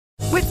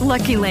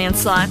Lucky Land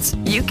Slots,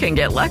 you can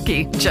get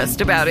lucky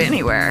just about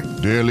anywhere.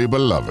 Dearly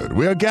beloved,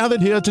 we are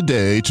gathered here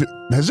today to...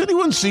 Has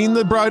anyone seen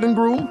the bride and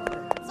groom?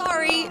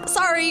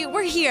 Sorry,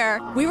 we're here.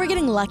 We were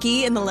getting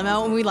lucky in the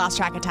limo and we lost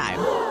track of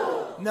time.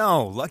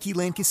 No, Lucky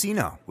Land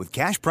Casino, with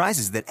cash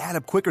prizes that add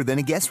up quicker than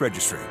a guest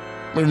registry.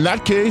 In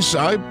that case,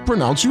 I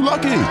pronounce you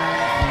lucky.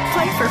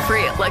 Play for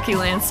free at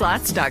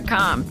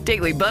LuckyLandSlots.com.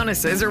 Daily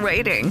bonuses are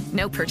waiting.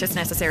 No purchase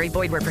necessary.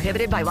 Void where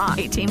prohibited by law.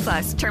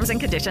 18+. Terms and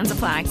conditions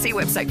apply. See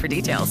website for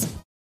details.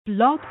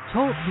 Blog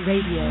Talk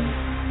Radio.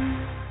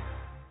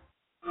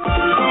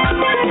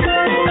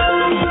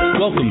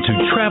 Welcome to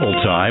Travel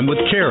Time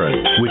with Karen,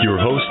 with your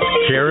host,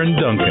 Karen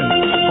Duncan,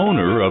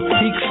 owner of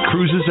Peaks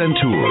Cruises and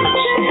Tours.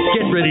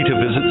 Get ready to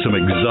visit some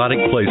exotic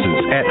places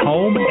at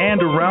home and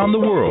around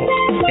the world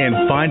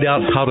and find out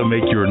how to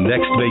make your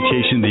next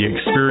vacation the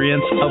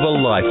experience of a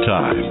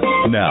lifetime.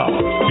 Now,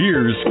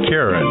 here's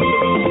Karen.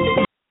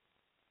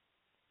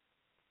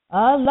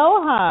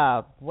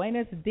 Aloha,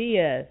 buenos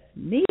dias,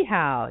 ni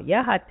hao,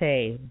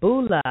 yahate,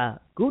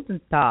 bula,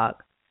 guten tag,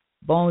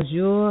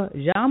 bonjour,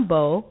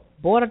 jambo,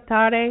 buona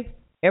tarde,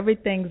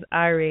 everything's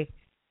Irie,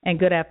 and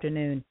good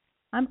afternoon.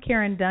 I'm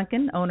Karen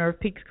Duncan, owner of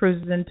Peaks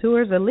Cruises and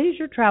Tours, a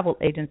leisure travel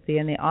agency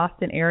in the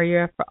Austin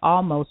area for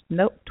almost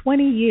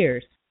 20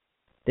 years.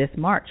 This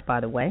March,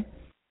 by the way.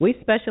 We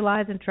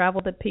specialize in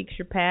travel that piques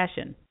your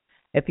passion.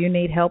 If you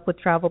need help with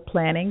travel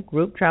planning,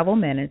 group travel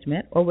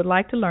management, or would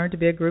like to learn to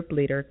be a group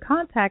leader,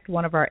 contact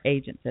one of our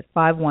agents at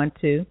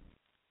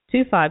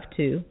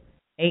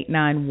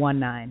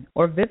 512-252-8919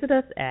 or visit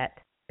us at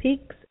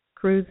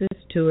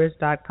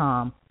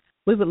peakscruisestours.com.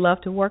 We would love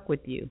to work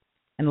with you.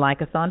 And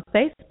like us on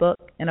Facebook,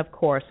 and of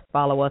course,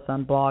 follow us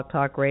on Blog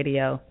Talk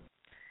Radio.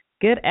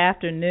 Good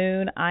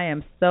afternoon. I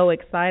am so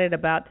excited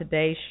about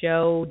today's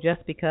show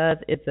just because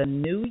it's a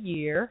new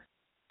year,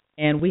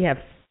 and we have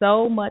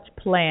so much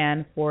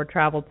planned for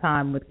Travel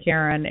Time with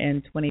Karen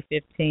in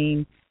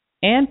 2015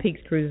 and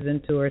Peaks Cruises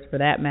and Tours for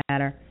that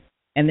matter.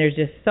 And there's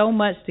just so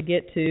much to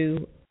get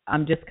to.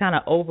 I'm just kind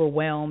of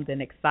overwhelmed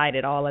and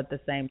excited all at the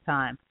same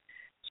time.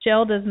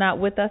 Shelda's not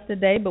with us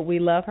today, but we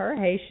love her.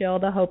 Hey,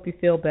 Shelda, hope you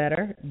feel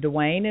better.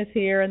 Dwayne is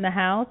here in the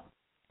house,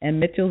 and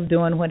Mitchell's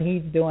doing what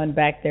he's doing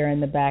back there in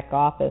the back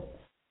office.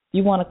 If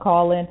you want to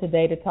call in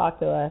today to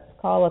talk to us,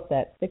 call us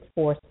at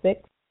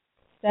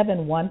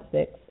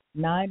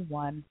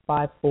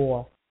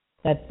 646-716-9154.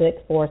 That's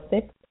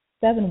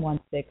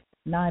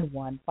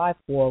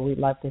 646-716-9154. We'd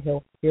love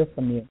to hear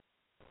from you.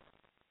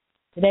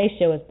 Today's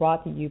show is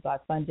brought to you by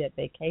Funjet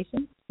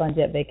Vacations.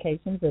 Funjet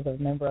Vacations is a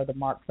member of the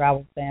Mark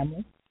Travel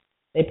family.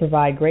 They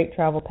provide great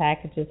travel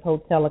packages,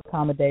 hotel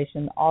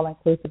accommodation,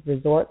 all-inclusive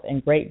resorts,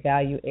 and great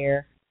value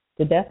air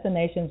to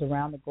destinations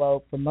around the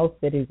globe for most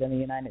cities in the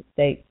United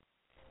States.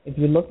 If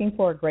you're looking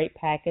for a great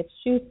package,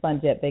 choose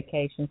Funjet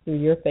Vacations through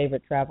your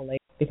favorite travel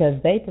agent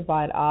because they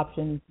provide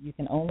options you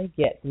can only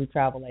get through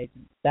travel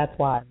agents. That's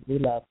why we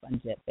love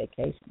Funjet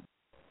Vacations.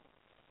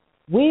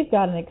 We've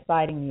got an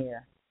exciting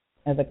year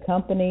as a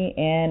company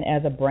and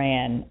as a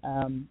brand.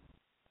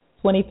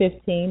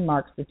 2015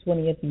 marks the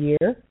 20th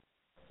year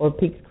for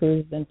Peaks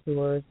Cruises and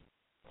Tours,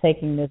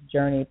 taking this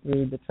journey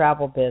through the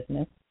travel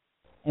business.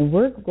 And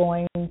we're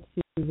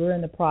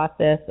in the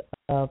process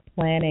of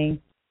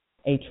planning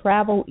a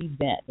travel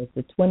event. It's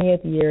the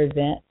 20th year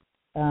event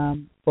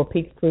for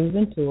Peaks Cruises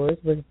and Tours.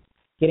 We're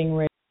getting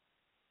ready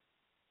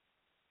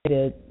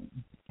to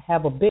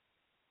have a big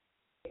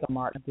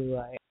mark to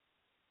the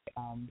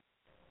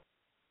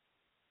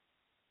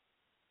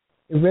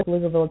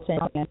Louisville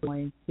Chamber is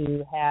going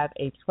to have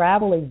a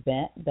travel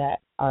event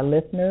that our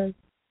listeners,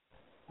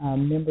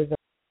 members of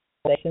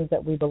organizations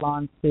that we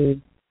belong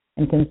to,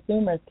 and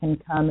consumers can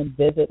come and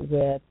visit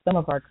with some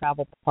of our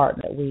travel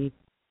partners that we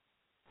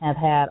have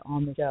had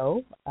on the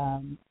show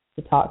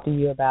to talk to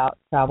you about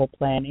travel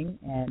planning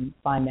and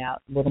find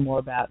out a little more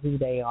about who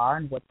they are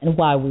and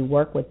why we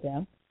work with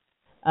them.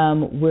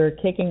 We're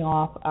kicking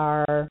off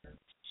our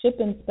ship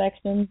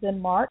inspections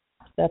in March.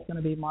 That's going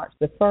to be March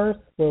the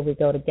 1st, where we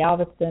go to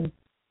Galveston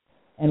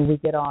and we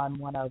get on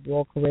one of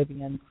Royal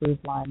Caribbean Cruise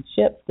Line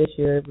ships. This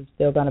year we're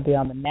still going to be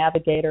on the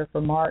Navigator for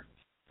March,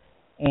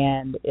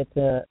 and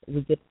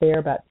we get there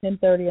about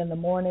 10:30 in the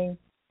morning.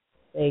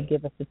 They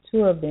give us a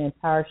tour of the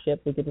entire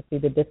ship. We get to see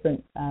the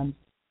different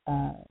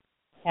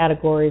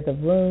categories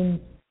of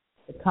rooms,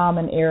 the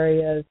common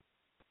areas,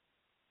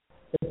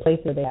 the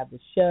place where they have the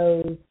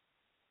shows,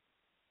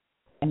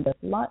 and the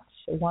lunch,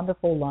 a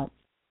wonderful lunch,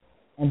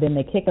 and then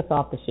they kick us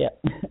off the ship.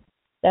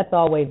 That's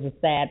always the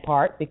sad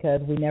part because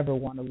we never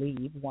want to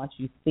leave once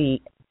you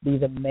see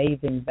these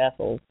amazing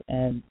vessels,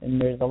 and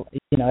there's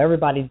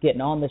everybody's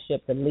getting on the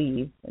ship to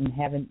leave and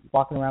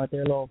walking around with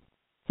their little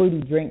fruity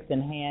drinks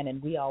in hand,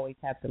 and we always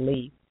have to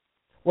leave.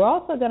 We're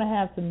also going to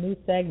have some new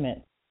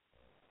segments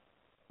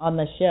on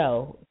the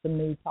show, some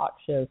new talk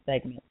show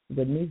segments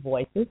with new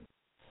voices.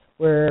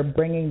 We're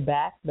bringing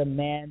back the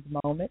Man's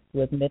Moments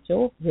with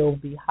Mitchell. He'll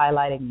be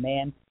highlighting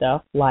man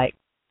stuff like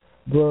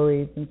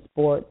breweries and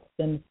sports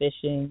and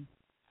fishing.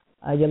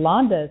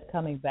 Yolanda is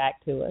coming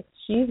back to us.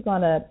 She's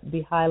going to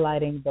be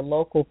highlighting the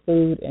local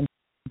food and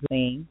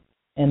cuisine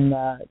in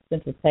the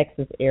Central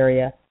Texas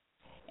area.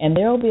 And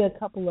there will be a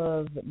couple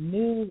of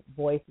new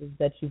voices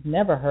that you've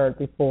never heard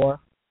before.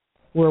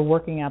 We're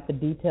working out the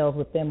details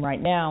with them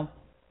right now.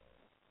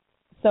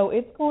 So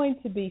it's going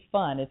to be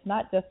fun. It's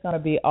not just going to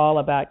be all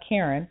about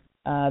Karen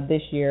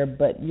this year,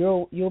 but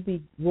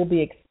we'll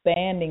be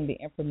expanding the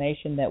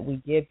information that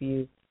we give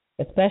you,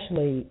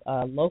 especially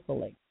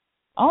locally.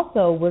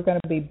 Also, we're going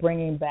to be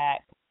bringing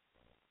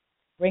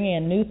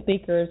in new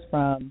speakers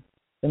from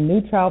some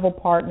new travel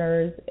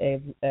partners,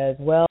 as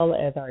well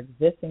as our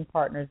existing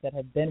partners that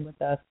have been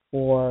with us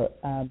for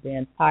the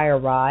entire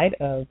ride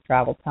of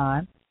Travel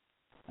Time.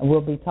 And we'll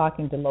be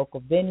talking to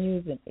local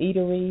venues and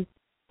eateries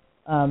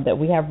that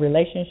we have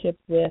relationships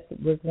with.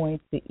 We're going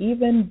to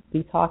even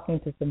be talking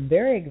to some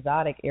very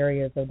exotic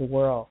areas of the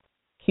world.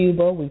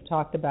 Cuba, we've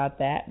talked about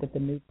that with the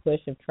new push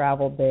of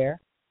travel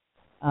there.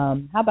 How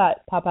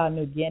about Papua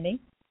New Guinea,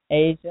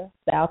 Asia,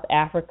 South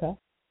Africa?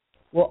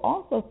 We'll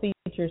also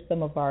feature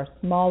some of our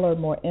smaller,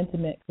 more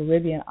intimate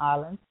Caribbean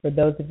islands for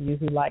those of you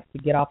who like to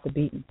get off the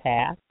beaten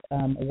path,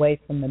 away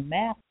from the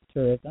mass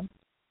tourism.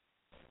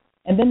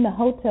 And then the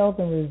hotels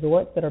and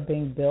resorts that are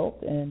being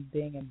built and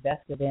being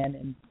invested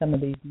in some of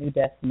these new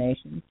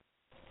destinations.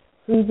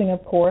 Cruising,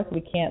 of course,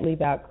 we can't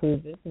leave out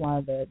cruises. One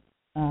of the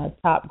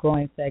top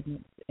growing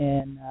segments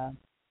in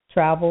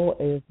travel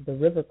is the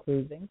river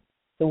cruising.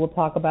 So we'll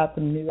talk about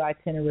some new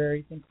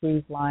itineraries and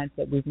cruise lines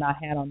that we've not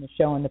had on the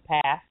show in the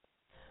past.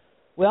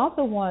 We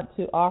also want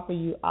to offer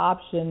you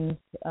options,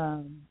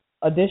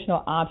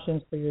 additional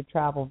options for your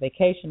travel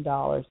vacation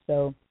dollars.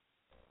 So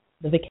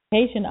the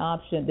vacation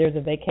option, there's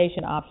a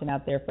vacation option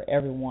out there for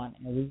everyone,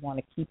 and we want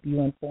to keep you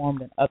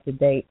informed and up to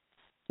date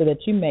so that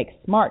you make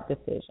smart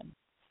decisions.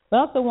 We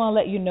also want to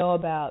let you know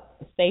about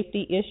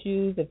safety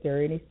issues, if there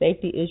are any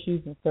safety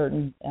issues in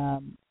certain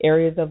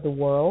areas of the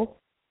world,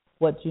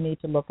 what you need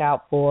to look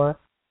out for,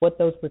 what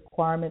those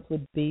requirements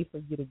would be for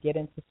you to get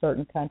into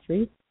certain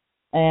countries.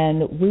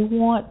 And we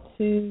want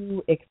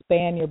to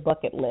expand your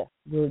bucket list.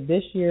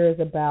 This year is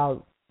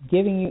about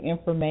giving you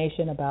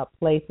information about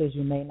places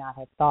you may not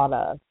have thought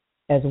of,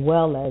 as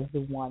well as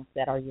the ones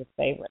that are your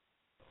favorite.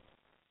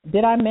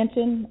 Did I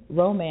mention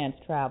romance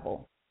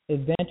travel,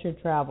 adventure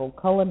travel,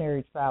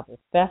 culinary travel,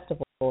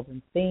 festivals,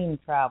 and themed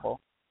travel?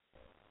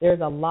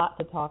 There's a lot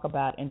to talk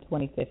about in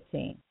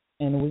 2015,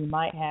 and we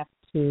might have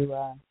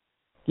to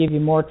give you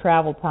more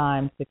travel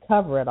time to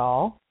cover it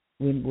all.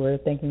 We're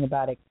thinking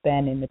about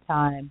expanding the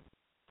time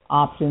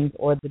options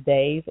or the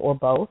days or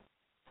both.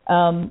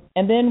 And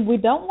then we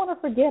don't want to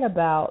forget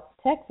about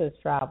Texas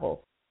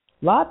travel.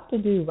 Lots to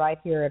do right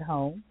here at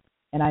home.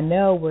 And I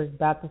know we're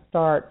about to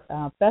start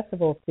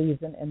festival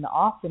season in the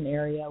Austin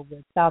area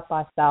with South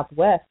by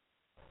Southwest.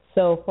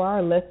 So for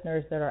our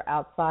listeners that are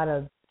outside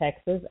of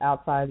Texas,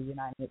 outside of the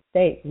United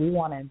States, we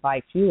want to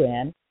invite you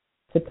in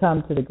to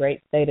come to the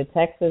great state of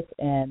Texas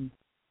and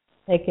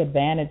take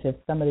advantage of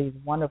some of these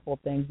wonderful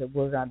things that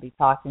we're going to be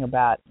talking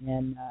about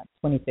in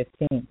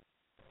 2015.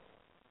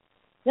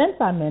 Since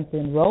I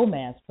mentioned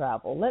romance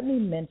travel, let me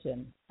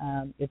mention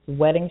it's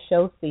wedding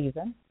show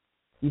season.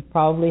 You've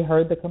probably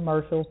heard the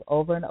commercials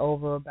over and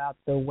over about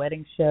the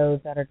wedding shows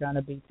that are going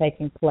to be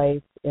taking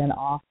place in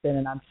Austin,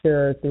 and I'm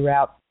sure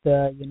throughout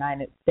the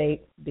United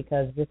States,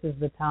 because this is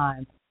the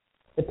time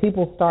that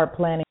people start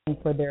planning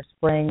for their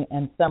spring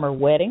and summer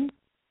weddings.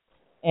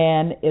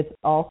 And it's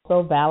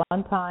also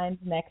Valentine's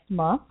next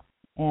month,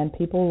 and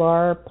people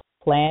are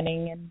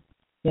planning and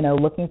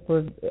looking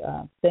for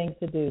things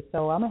to do.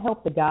 So I'm going to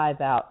help the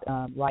guys out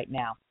right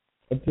now.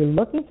 If you're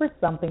looking for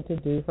something to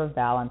do for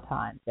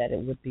Valentine's that it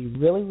would be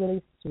really,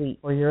 really sweet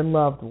for your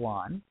loved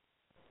one,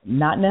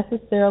 not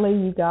necessarily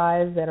you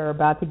guys that are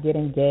about to get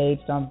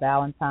engaged on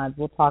Valentine's,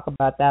 we'll talk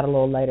about that a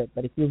little later,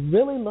 but if you're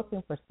really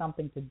looking for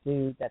something to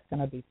do that's going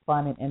to be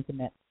fun and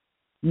intimate,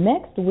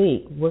 next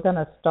week we're going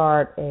to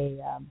start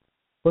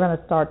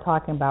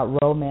talking about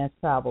romance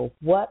travel.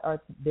 What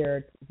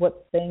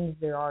things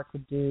there are to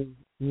do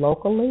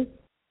locally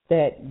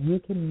that you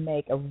can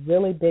make a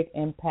really big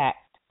impact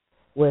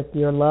with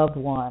your loved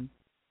one,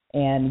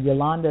 and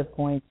Yolanda is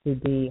going to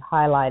be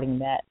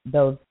highlighting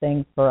those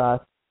things for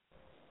us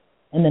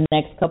in the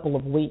next couple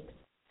of weeks.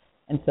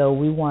 And so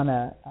we want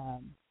to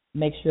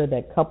make sure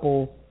that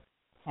couples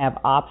have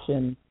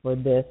options for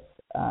this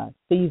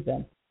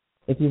season.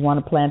 If you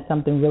want to plan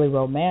something really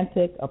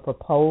romantic, a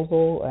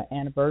proposal, an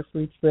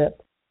anniversary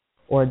trip,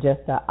 or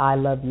just a I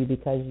love you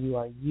because you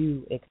are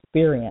you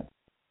experience,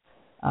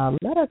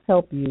 let us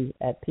help you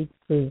at Peaks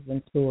Cruises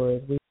and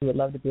Tours. We would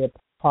love to be a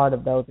part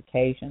of those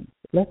occasions.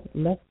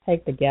 Let's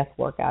take the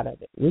guesswork out of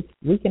it.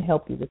 We can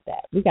help you with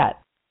that. We got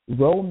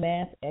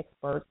romance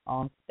experts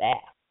on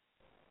staff,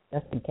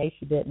 just in case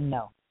you didn't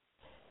know.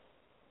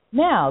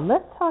 Now,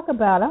 let's talk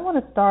about, I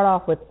want to start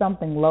off with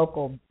something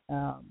local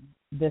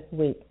this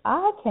week.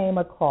 I came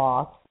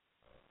across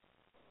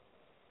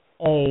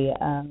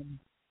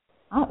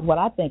what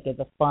I think is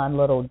a fun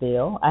little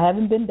deal. I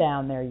haven't been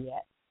down there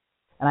yet,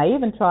 and I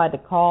even tried to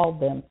call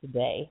them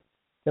today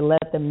to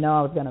let them know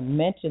I was going to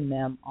mention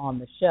them on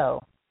the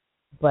show,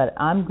 but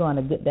I'm going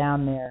to get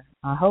down there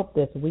I hope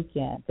this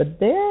weekend. But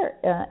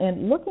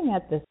and looking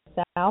at the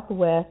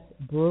Southwest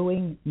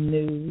Brewing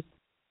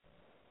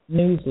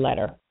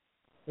newsletter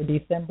for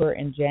December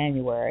and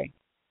January,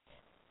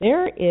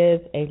 there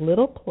is a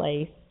little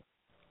place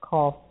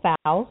called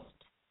Faust,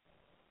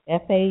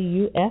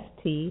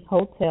 F-A-U-S-T,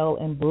 Hotel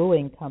and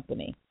Brewing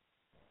Company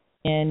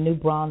in New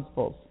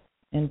Braunfels.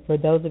 And for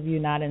those of you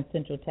not in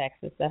Central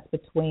Texas, that's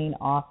between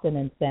Austin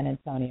and San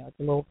Antonio. It's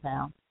a little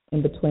town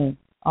in between,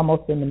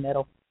 almost in the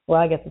middle. Well,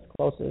 I guess it's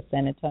closer to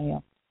San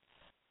Antonio.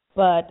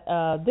 But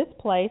this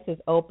place is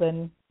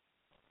open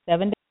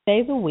 7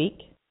 days a week,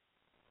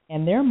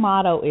 and their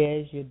motto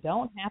is, you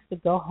don't have to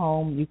go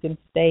home, you can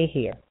stay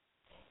here.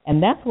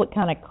 And that's what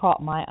kind of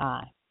caught my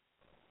eye.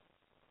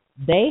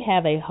 They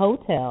have a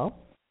hotel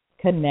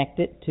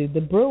connected to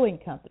the brewing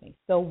company.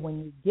 So when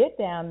you get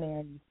down there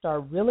and you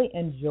start really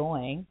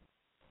enjoying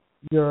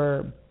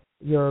your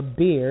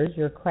beers,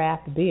 your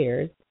craft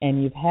beers,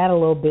 and you've had a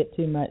little bit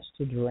too much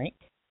to drink,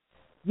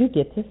 you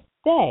get to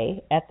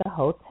stay at the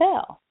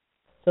hotel.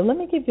 So let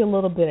me give you a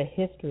little bit of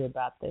history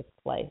about this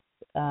place.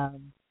 The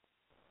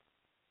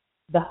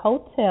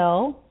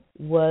hotel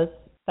was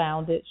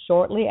founded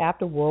shortly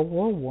after World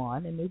War I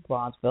in New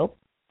Braunfels,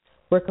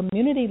 where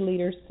community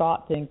leaders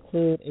sought to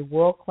include a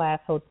world-class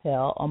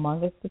hotel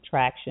among its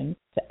attractions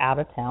to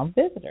out-of-town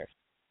visitors.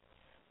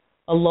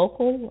 A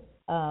local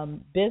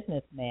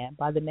businessman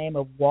by the name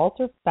of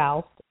Walter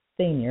Faust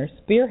Sr.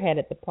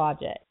 spearheaded the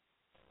project.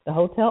 The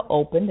hotel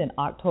opened on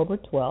October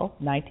 12,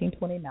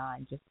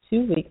 1929, just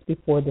 2 weeks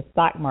before the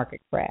stock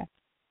market crash.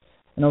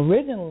 And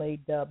originally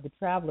dubbed the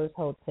Travelers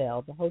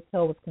Hotel, the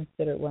hotel was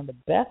considered one of the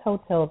best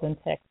hotels in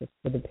Texas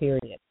for the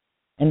period,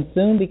 and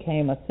soon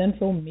became a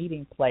central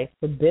meeting place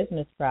for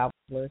business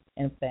travelers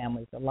and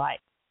families alike.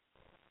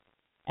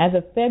 As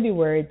of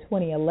February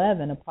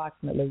 2011,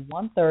 approximately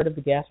one-third of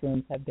the guest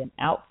rooms have been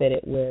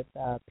outfitted with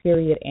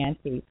period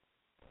antiques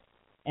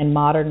and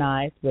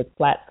modernized with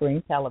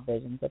flat-screen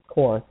televisions, of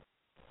course,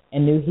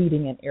 and new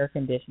heating and air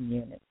conditioning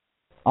units.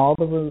 All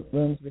the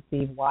rooms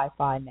receive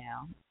Wi-Fi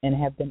now and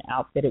have been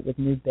outfitted with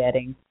new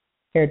bedding,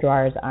 hair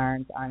dryers,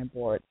 irons, ironing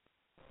boards,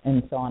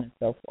 and so on and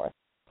so forth.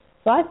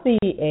 So I see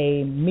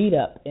a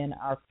meetup in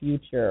our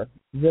future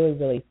really,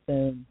 really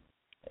soon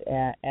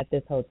at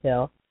this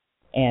hotel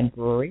and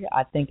brewery.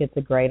 I think it's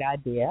a great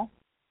idea.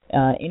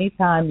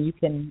 Anytime you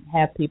can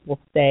have people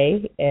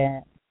stay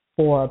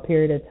for a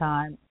period of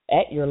time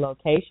at your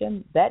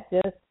location, that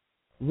just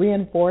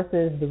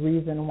reinforces the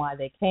reason why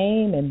they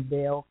came, and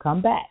they'll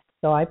come back.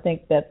 So I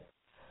think that's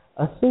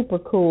a super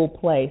cool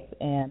place,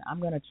 and I'm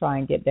going to try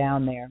and get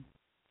down there.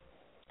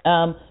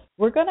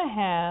 We're going to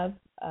have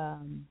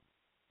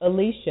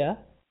Alicia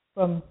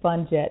from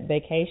FunJet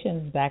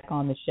Vacations back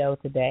on the show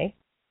today.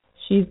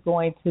 She's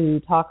going to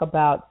talk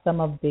about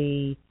some of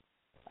the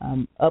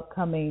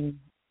upcoming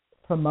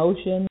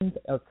promotions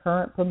or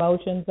current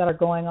promotions that are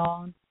going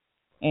on.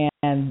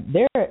 And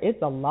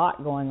it's a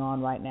lot going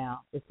on right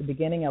now. It's the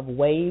beginning of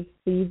wave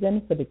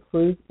season for the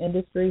cruise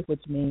industry,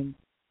 which means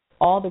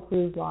all the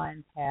cruise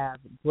lines have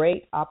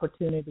great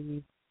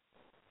opportunities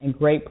and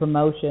great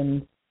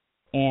promotions,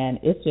 and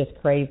it's just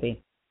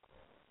crazy.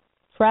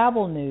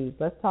 Travel news.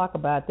 Let's talk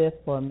about this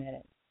for a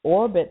minute.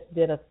 Orbitz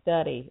did a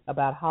study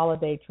about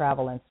holiday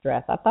travel and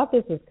stress. I thought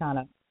this was kind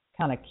of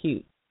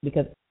cute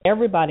because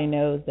everybody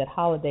knows that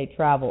holiday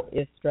travel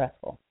is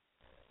stressful.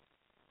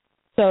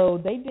 So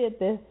they did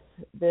this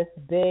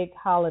big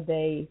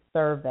holiday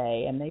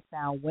survey, and they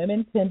found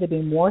women tend to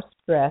be more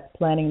stressed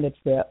planning the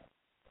trip.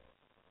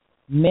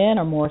 Men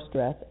are more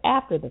stressed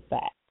after the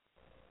fact.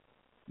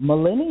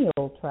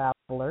 Millennial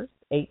travelers,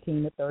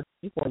 18 to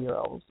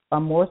 34-year-olds, are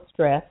more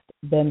stressed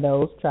than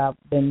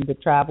the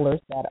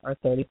travelers that are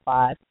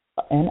 35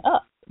 and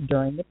up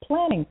during the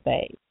planning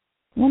phase.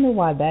 I wonder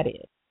why that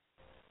is.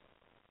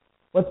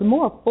 What's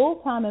more,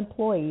 full-time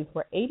employees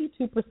were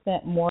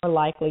 82% more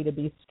likely to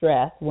be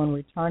stressed when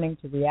returning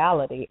to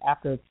reality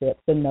after a trip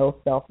than those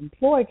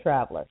self-employed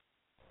travelers.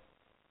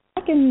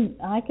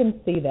 I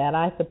can see that,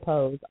 I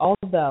suppose,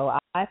 although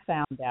I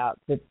found out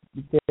that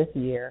this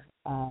year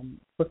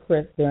for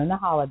Chris during the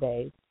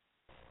holidays,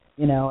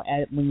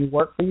 when you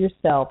work for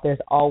yourself, there's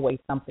always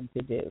something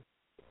to do.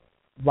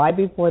 Right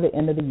before the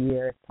end of the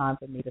year, it's time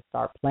for me to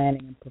start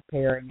planning and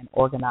preparing and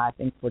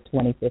organizing for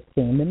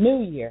 2015, the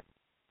new year,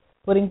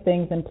 putting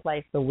things in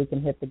place so we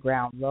can hit the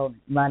ground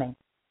running.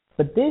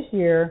 But this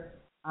year,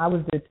 I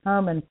was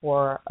determined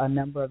for a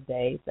number of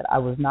days that I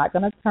was not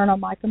going to turn on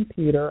my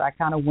computer. I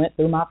kind of went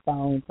through my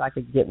phone so I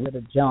could get rid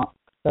of junk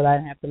so that I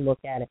didn't have to look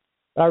at it.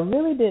 But I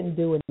really didn't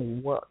do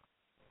any work.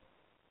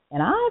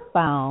 And I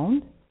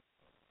found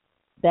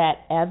that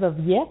as of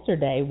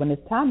yesterday, when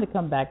it's time to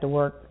come back to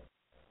work,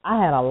 I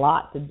had a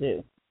lot to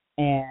do.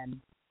 And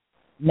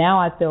now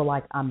I feel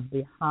like I'm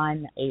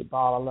behind the 8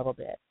 ball a little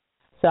bit.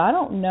 So I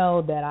don't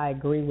know that I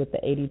agree with the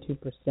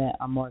 82%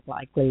 are more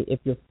likely if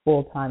you're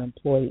full-time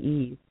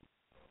employees,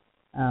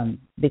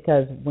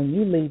 because when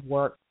you leave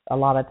work, a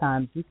lot of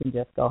times you can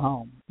just go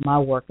home. My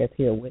work is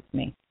here with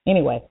me.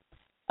 Anyway,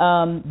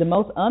 The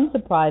most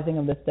unsurprising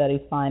of the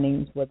study's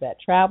findings was that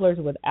travelers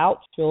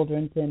without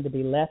children tend to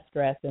be less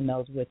stressed than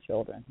those with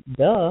children.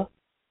 Duh.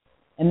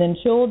 And then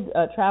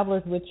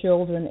travelers with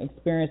children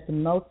experience the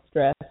most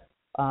stress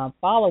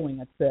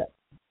following a trip,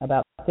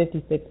 about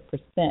 56%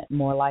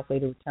 more likely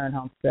to return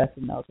home stressed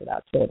than those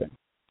without children.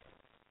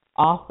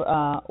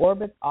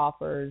 Orbitz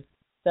offers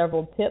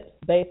several tips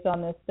based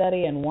on this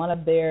study, and one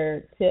of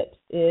their tips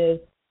is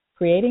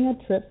creating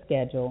a trip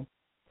schedule,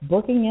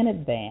 booking in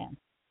advance.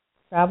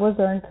 Travelers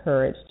are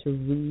encouraged to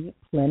read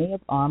plenty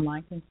of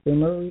online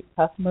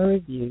customer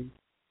reviews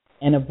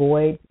and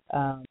avoid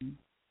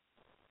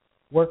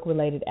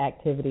work-related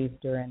activities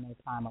during their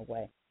time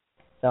away.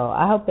 So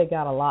I hope they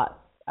got a lot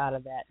out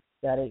of that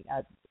study.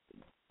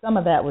 Some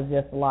of that was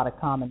just a lot of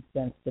common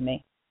sense to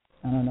me.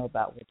 I don't know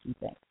about what you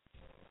think.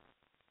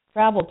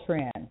 Travel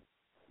trend.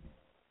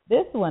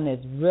 This one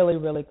is really,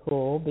 really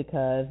cool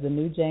because the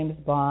new James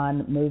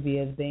Bond movie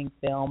is being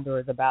filmed or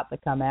is about to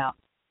come out.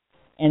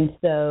 And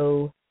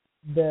so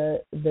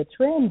the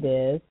trend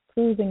is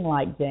cruising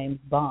like James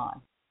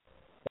Bond,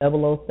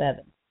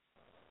 007.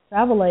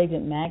 Travel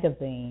Agent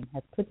Magazine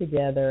has put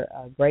together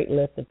a great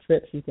list of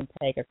trips you can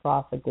take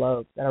across the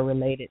globe that are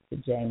related to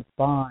James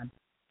Bond.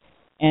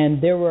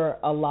 And there were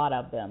a lot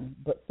of them,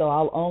 so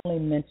I'll only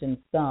mention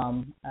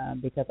some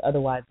because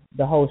otherwise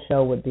the whole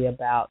show would be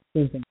about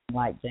cruising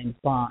like James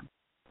Bond.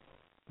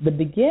 The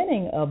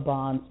beginning of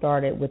Bond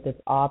started with this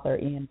author,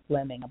 Ian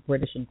Fleming, a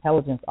British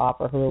intelligence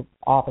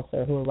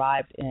officer who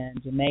arrived in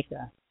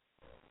Jamaica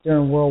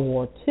during World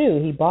War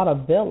II. He bought a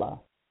villa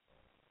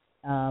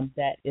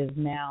that is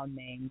now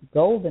named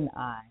Golden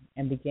Eye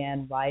and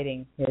began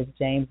writing his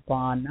James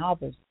Bond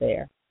novels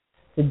there.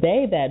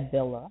 Today, that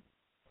villa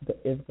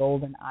is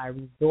Golden Eye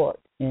Resort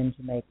in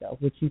Jamaica,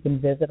 which you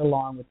can visit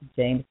along with the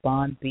James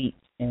Bond Beach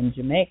in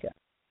Jamaica.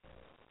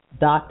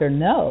 Dr.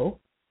 No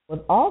was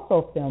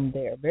also filmed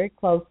there, very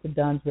close to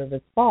Dunn's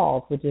Rivers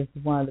Falls, which is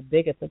one of the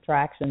biggest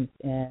attractions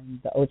in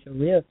the Ocho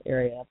Rios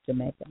area of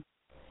Jamaica.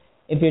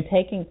 If you're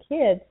taking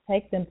kids,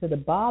 take them to the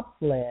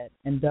bobsled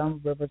and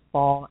Dunn's Rivers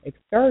Falls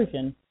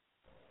excursion,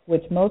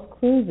 which most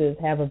cruises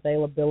have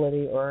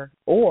availability, or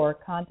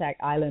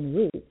contact Island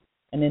Route,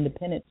 an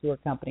independent tour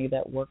company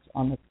that works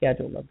on the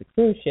schedule of the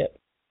cruise ship.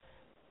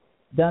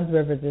 Dunn's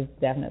Rivers is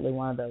definitely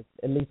one of those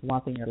at least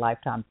once in your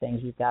lifetime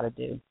things you've got to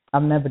do.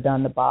 I've never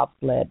done the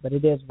bobsled, but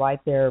it is right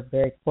there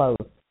very close,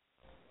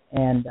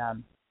 and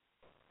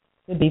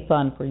it'd be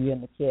fun for you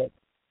and the kids.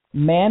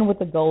 Man with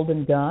the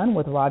Golden Gun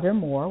with Roger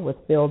Moore was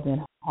filmed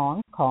in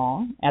Hong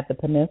Kong at the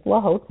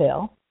Peninsula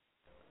Hotel.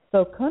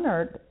 So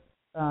Cunard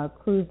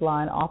Cruise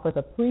Line offers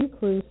a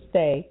pre-cruise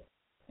stay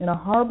in a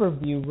harbor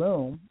view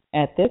room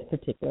at this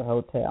particular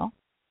hotel.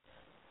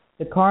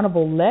 The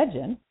Carnival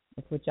Legend,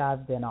 which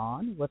I've been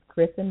on, was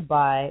christened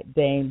by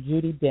Dame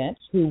Judi Dench,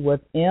 who was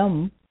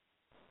M.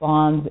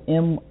 Bond's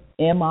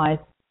MI6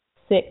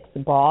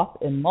 boss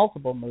in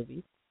multiple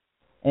movies,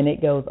 and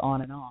it goes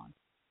on and on.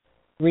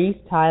 Greece,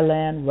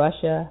 Thailand,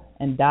 Russia,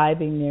 and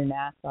diving near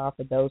Nassau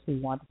for those who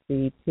want to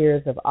see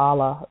Tears of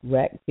Allah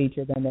wreck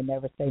featured in the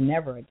Never Say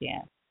Never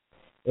Again.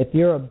 If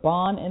you're a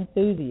Bond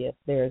enthusiast,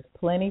 there is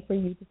plenty for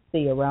you to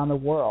see around the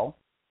world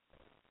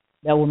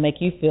that will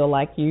make you feel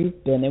like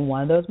you've been in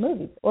one of those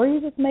movies. Or you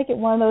just make it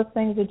one of those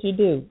things that you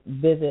do.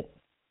 Visit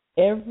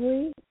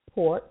every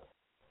port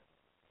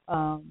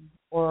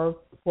or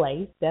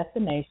place,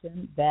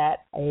 destination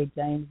that a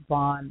James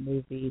Bond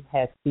movie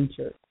has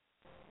featured.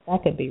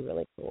 That could be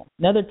really cool.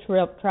 Another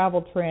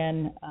travel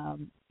trend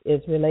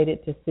is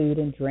related to food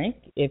and drink.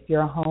 If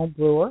you're a home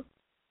brewer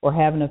or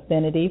have an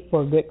affinity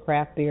for good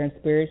craft beer and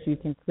spirits, you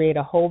can create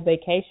a whole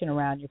vacation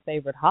around your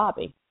favorite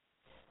hobby.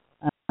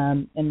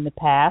 In the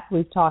past,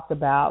 we've talked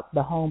about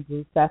the Home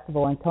Brew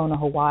Festival in Kona,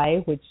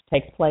 Hawaii, which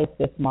takes place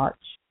this March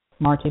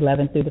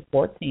 11th through the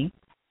 14th.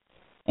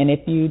 And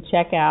if you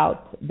check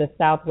out the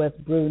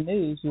Southwest Brew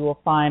News, you will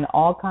find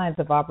all kinds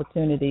of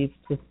opportunities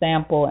to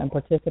sample and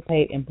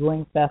participate in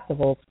brewing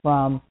festivals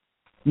from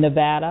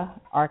Nevada,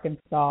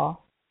 Arkansas,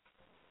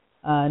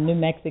 New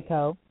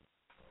Mexico,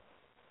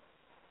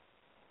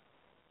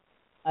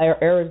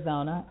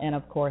 Arizona, and,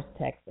 of course,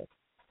 Texas.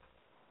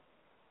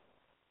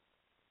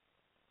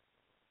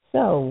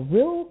 So,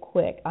 real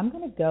quick, I'm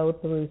going to go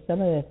through some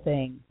of the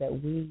things that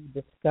we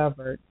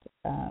discovered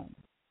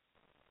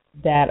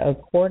that,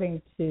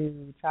 according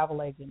to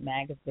Travel Agent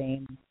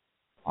Magazine,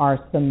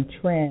 are some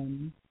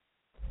trends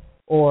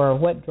or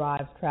what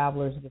drives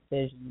travelers'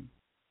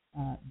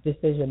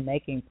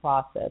 decision-making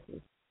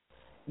processes.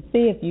 And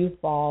see if you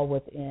fall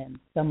within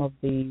some of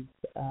these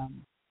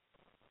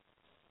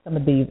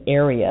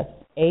areas.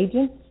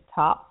 Agents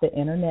top the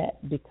internet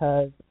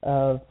because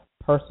of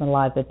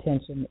personalized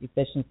attention,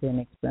 efficiency, and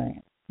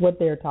experience. What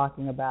they're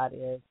talking about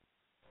is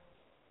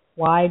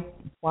why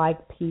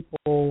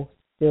people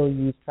still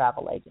use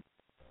travel agents.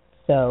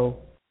 So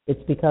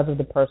it's because of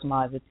the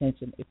personalized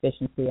attention,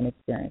 efficiency, and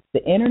experience.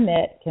 The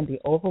internet can be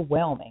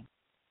overwhelming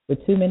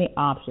with too many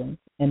options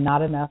and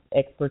not enough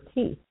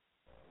expertise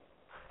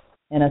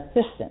and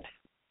assistance.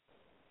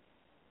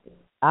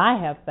 I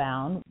have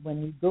found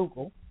when you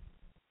Google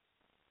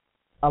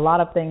a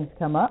lot of things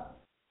come up,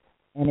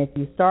 and if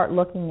you start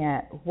looking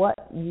at what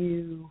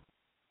you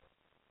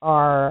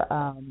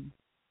are,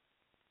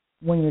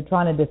 when you're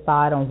trying to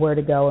decide on where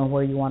to go and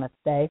where you want to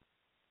stay,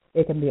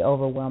 it can be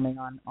overwhelming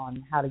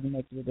on how do you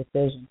make your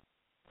decision.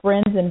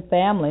 Friends and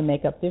family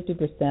make up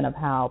 50% of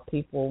how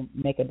people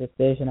make a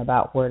decision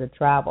about where to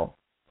travel.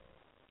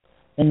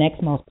 The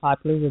next most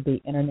popular would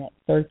be internet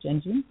search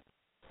engines,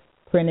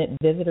 printed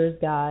visitors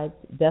guides,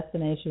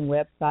 destination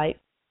websites,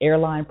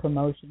 airline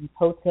promotions,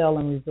 hotel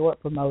and resort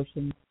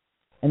promotions,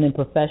 and then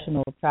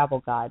professional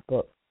travel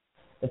guidebooks.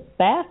 The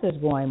fastest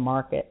growing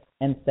market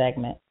and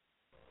segment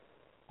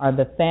are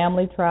the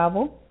family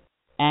travel,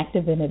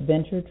 active and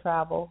adventure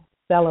travel,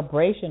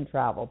 celebration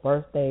travel,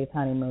 birthdays,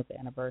 honeymoons,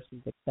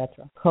 anniversaries,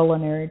 etc.,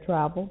 culinary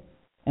travel,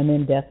 and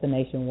then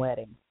destination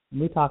weddings.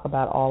 We talk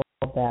about all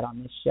of that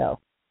on this show.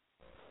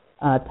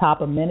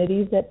 Top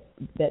amenities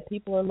that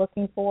people are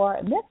looking for,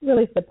 and this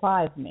really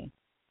surprised me.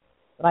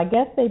 But I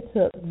guess they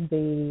took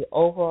the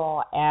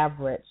overall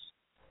average,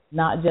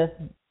 not just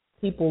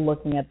people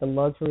looking at the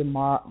luxury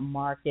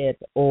market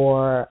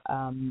or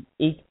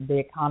the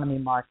economy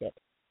market,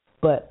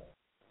 but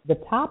the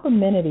top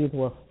amenities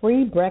were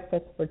free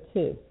breakfast for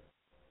two.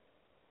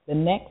 The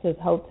next is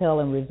hotel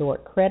and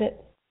resort credits,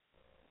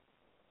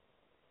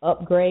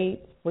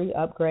 upgrades,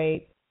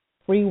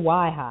 free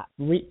Wi-Fi,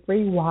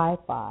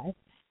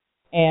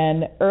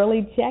 and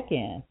early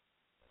check-in.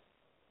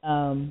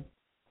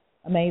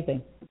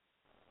 Amazing.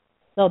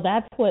 So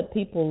that's what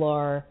people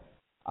are.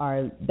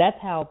 That's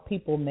how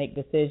people make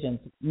decisions.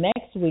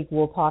 Next week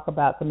we'll talk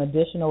about some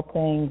additional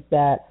things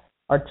that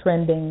are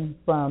trending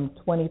from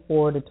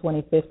 24 to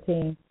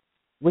 2015.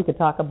 We could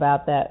talk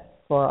about that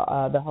for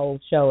the whole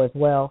show as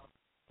well,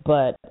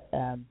 but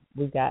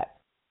we've got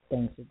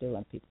things to do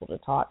and people to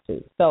talk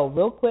to. So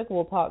real quick,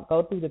 we'll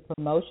go through the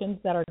promotions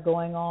that are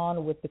going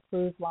on with the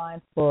cruise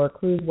lines for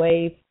cruise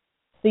wave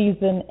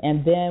season,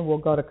 and then we'll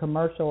go to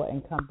commercial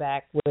and come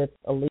back with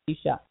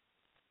Alicia.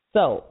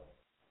 So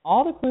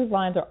all the cruise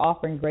lines are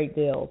offering great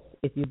deals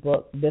if you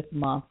book this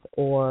month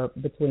or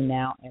between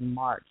now and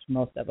March,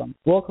 most of them.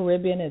 Royal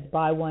Caribbean is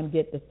buy one,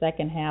 get the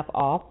second half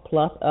off,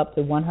 plus up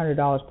to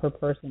 $100 per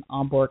person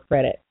onboard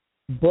credit.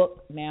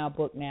 Book now.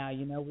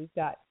 You know, we've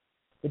got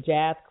the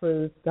Jazz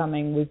Cruise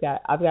coming.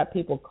 I've got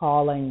people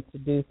calling to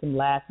do some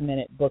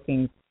last-minute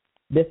bookings.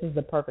 This is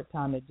the perfect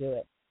time to do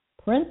it.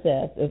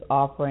 Princess is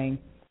offering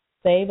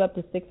save up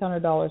to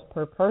 $600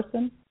 per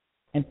person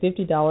and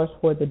 $50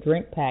 for the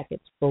drink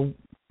package for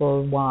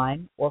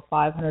wine, or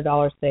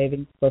 $500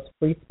 savings plus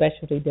free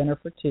specialty dinner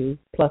for two,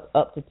 plus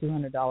up to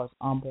 $200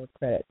 onboard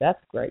credit. That's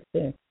great,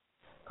 too.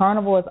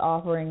 Carnival is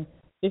offering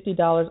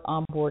 $50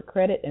 onboard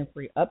credit and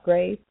free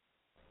upgrades.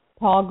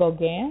 Paul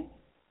Gauguin,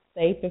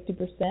 save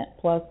 50%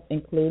 plus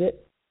included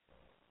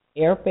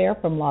airfare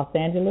from Los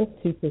Angeles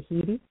to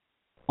Tahiti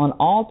on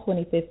all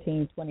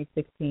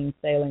 2015-2016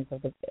 sailings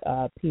of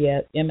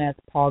the MS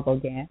Paul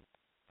Gauguin,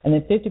 and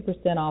then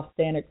 50% off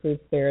standard cruise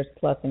fares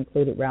plus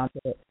included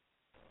round-trip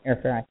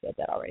airfare. I said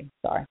that already.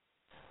 Sorry.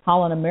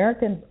 Holland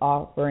American's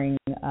offering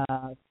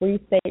free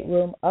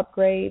stateroom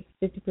upgrades,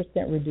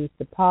 50% reduced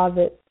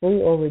deposit, free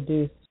or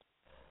reduced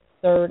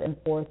third and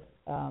fourth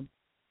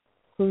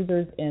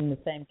cruisers in the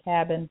same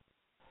cabin,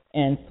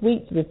 and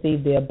suites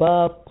receive the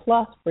above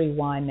plus free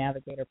wine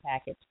navigator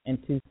package and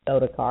 2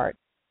 soda cards.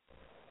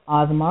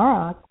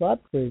 Azamara Club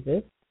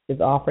Cruises is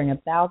offering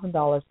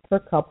 $1,000 per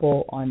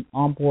couple on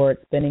onboard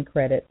spending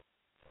credits,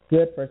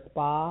 good for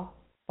spa,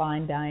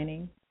 fine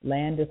dining,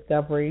 land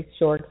discovery,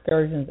 shore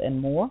excursions, and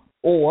more,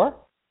 or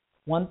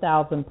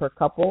 $1,000 per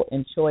couple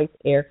in choice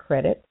air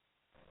credits.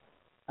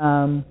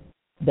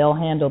 They'll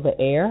handle the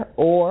air,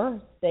 or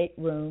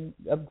stateroom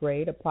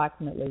upgrade,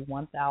 approximately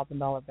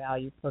 $1,000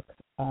 value per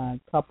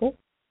couple,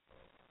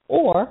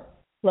 or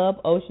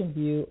Club Ocean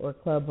View or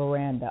Club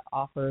Veranda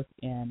offers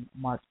in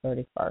March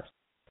 31st.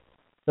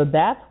 So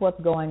that's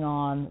what's going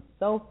on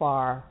so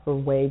far for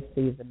wave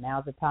season.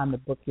 Now's the time to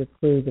book your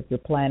cruise if you're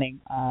planning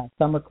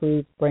summer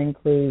cruise, spring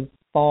cruise,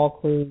 fall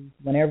cruise,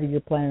 whenever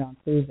you're planning on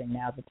cruising,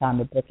 now's the time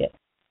to book it.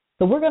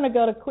 So we're going to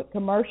go to quick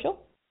commercial,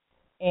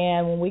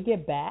 and when we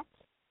get back,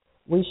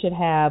 we should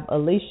have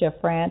Alicia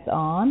France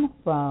on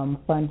from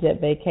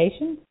FunJet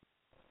Vacations,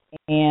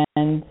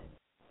 and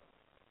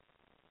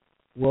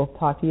we'll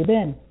talk to you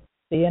then.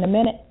 See you in a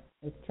minute.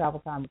 It's Travel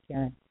Time with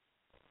Karen.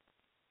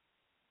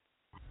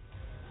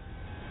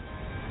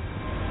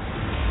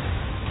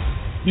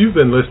 You've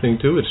been listening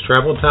to It's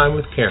Travel Time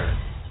with Karen.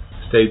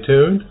 Stay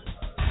tuned.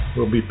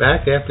 We'll be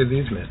back after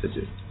these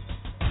messages.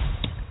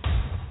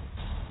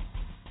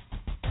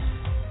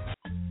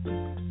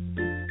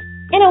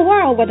 In a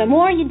world where the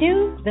more you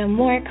do, the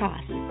more it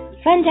costs,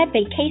 FunJet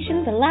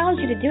Vacations allows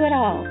you to do it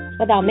all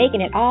without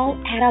making it all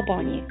add up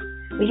on you.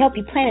 We help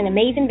you plan an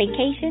amazing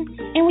vacation,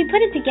 and we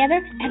put it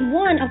together at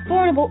one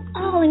affordable,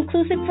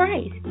 all-inclusive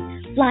price.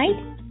 Flight,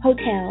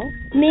 hotel,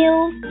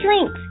 meals,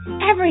 drinks,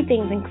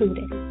 everything's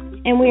included.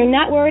 And we're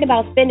not worried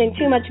about spending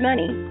too much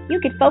money. You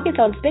can focus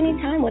on spending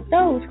time with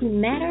those who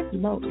matter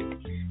most.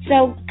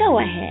 So go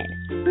ahead,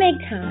 make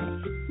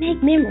time,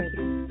 make memories,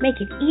 make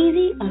it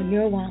easy on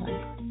your wallet.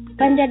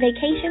 FunJet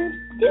Vacations,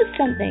 do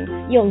something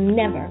you'll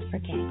never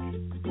forget.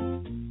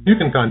 You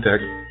can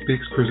contact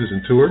Peaks Cruises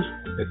and Tours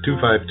at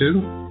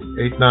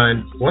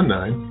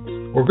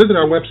 252-8919 or visit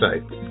our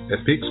website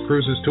at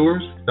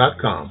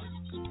peakscruisestours.com.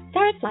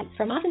 Start flights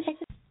from Austin,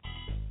 Texas.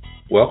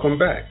 Welcome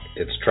back.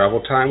 It's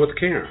Travel Time with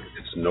Karen.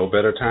 It's no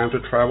better time to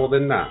travel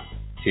than now.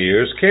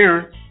 Here's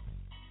Karen.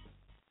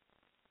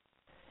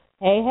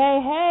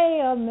 Hey,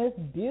 on this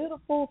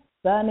beautiful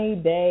sunny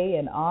day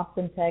in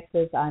Austin,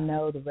 Texas. I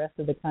know the rest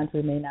of the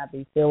country may not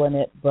be feeling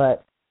it,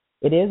 but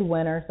it is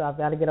winter, so I've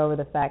got to get over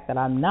the fact that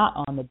I'm not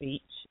on the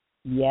beach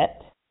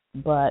yet.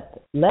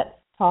 But let's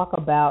talk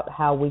about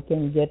how we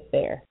can get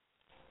there.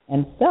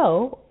 And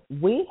so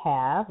we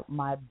have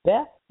my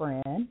best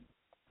friend,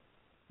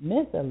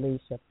 Miss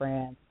Alicia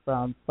France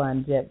from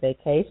FunJet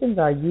Vacations.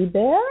 Are you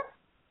there?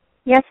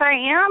 Yes, I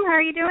am. How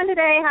are you doing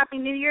today? Happy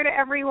New Year to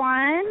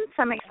everyone.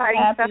 Some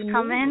exciting stuff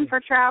coming for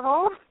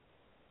travel.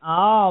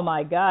 Oh,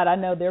 my God. I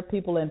know there are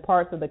people in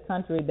parts of the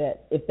country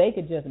that if they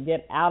could just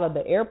get out of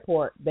the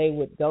airport, they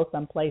would go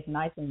someplace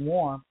nice and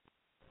warm.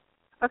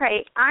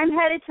 Okay, I'm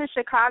headed to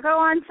Chicago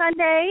on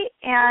Sunday,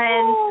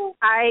 and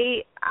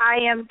I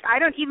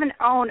don't even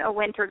own a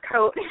winter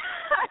coat.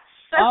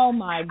 So oh,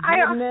 my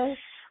goodness.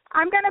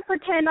 I'm going to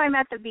pretend I'm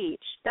at the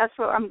beach. That's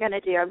what I'm going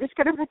to do. I'm just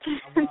going to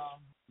pretend.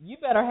 You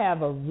better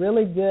have a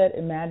really good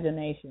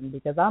imagination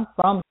because I'm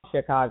from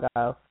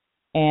Chicago,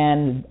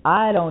 and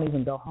I don't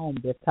even go home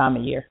this time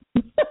of year.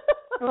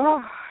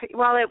 Oh,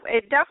 well,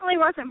 it definitely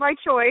wasn't by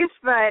choice,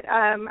 but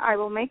I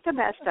will make the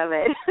best of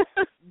it.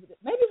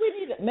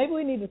 Maybe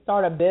we need to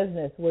start a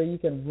business where you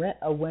can rent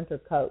a winter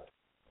coat.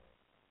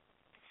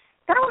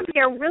 That would be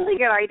a really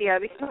good idea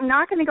because I'm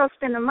not going to go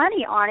spend the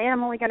money on it.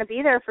 I'm only going to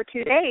be there for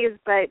 2 days,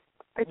 but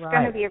it's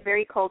going to be a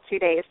very cold 2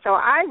 days. So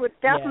I would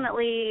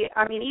definitely,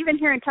 I mean, even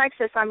here in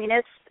Texas, I mean,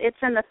 it's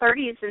in the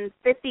 30s and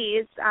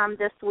 50s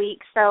this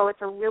week, so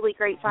it's a really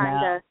great time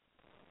to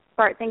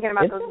start thinking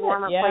about those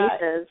warmer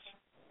places.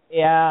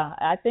 Yeah,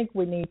 I think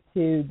we need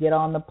to get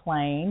on the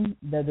plane,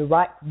 the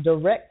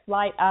direct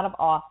flight out of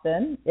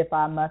Austin, if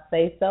I must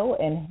say so,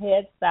 and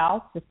head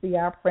south to see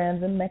our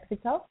friends in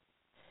Mexico.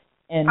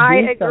 And I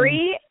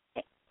agree.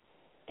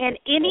 And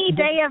any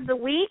day of the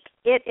week,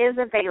 it is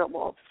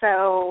available.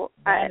 So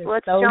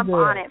let's jump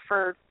on it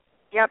for,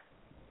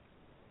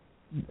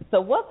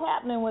 So what's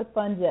happening with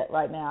FunJet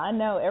right now? I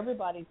know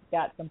everybody's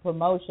got some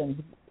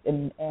promotions,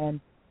 and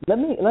let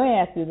me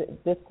ask you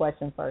this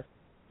question first.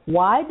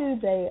 Why do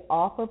they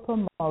offer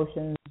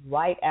promotions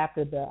right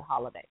after the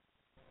holidays?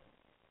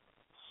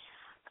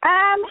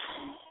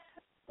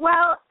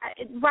 Well,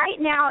 right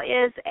now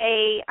is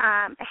a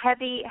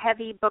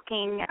heavy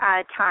booking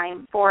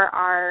time for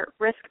our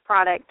risk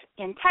product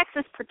in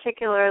Texas,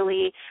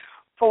 particularly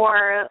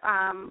for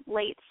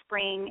late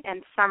spring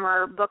and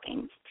summer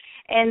bookings.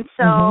 And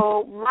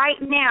so right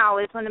now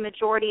is when the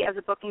majority of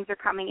the bookings are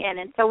coming in.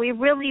 And so we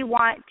really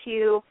want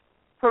to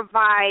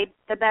provide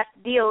the best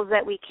deals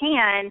that we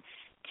can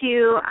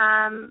to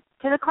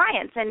the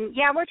clients. And,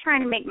 we're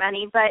trying to make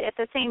money, but at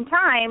the same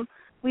time,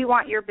 we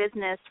want your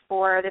business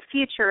for the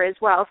future as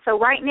well. So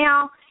right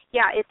now,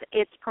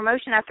 it's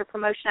promotion after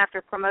promotion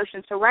after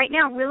promotion. So right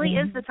now really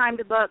is the time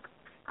to book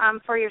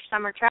for your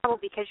summer travel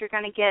because you're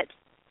going to get,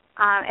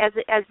 as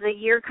the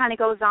year kind of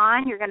goes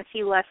on, you're going to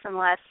see less and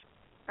less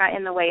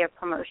in the way of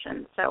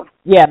promotion. So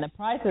and the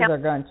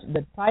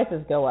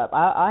prices go up.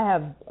 I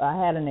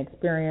had an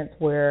experience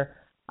where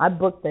I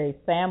booked a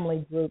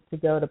family group to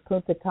go to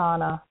Punta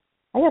Cana.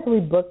 I guess we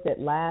booked it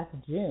last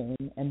June,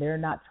 and they're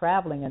not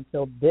traveling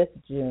until this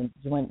June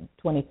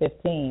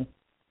 2015.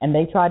 And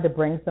they tried to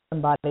bring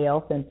somebody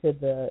else into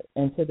the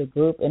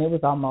group, and it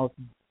was almost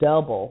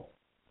double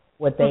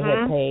what they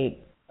had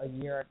paid a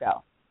year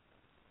ago.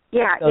 So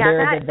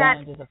there's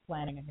advantages of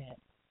planning ahead.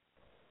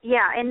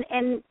 Yeah, and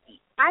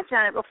I've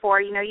done it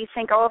before. You know, you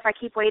think, if I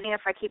keep waiting, the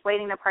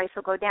price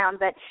will go down.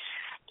 But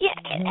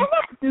and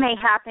that may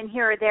happen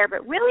here or there,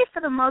 but really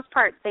for the most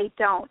part they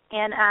don't.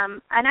 And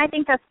I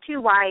think that's too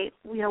why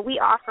we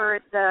offer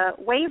the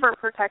waiver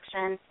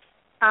protection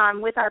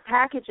with our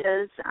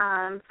packages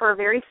for a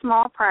very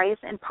small price.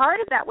 And part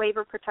of that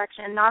waiver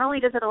protection, not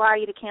only does it allow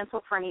you to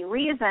cancel for any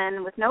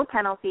reason with no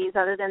penalties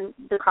other than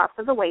the cost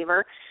of the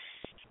waiver,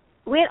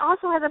 it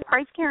also has a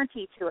price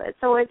guarantee to it.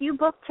 So if you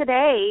book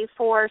today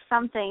for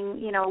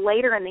something,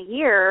 later in the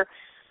year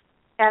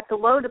at the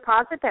low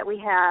deposit that we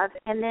have,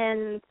 and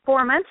then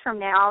 4 months from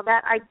now,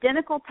 that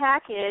identical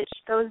package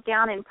goes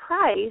down in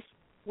price,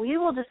 we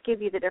will just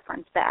give you the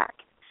difference back.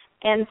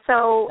 And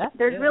so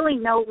there's really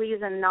no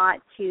reason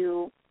not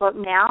to book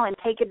now and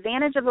take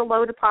advantage of the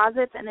low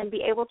deposits and then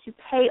be able to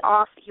pay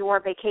off your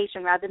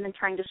vacation rather than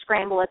trying to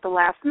scramble at the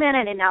last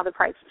minute and now the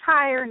price is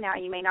higher, now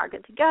you may not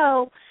get to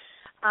go.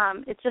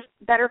 It's just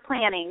better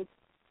planning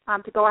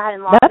to go ahead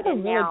and lock it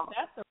in now.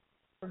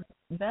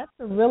 That's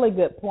a really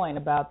good point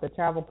about the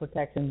travel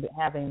protection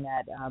having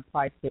that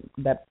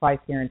price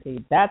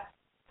guarantee. That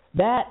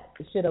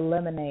should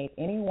eliminate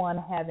anyone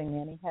having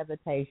any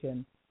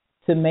hesitation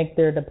to make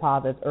their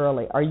deposits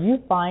early. Are you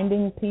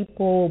finding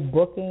people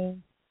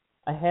booking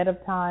ahead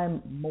of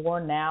time more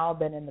now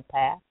than in the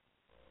past?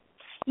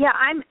 Yeah,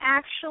 I'm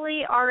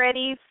actually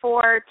already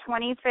for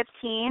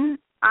 2015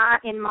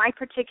 in my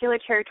particular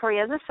territory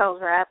as a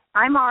sales rep.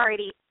 I'm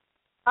already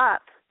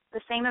up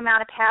the same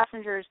amount of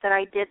passengers that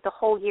I did the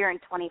whole year in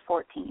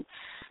 2014.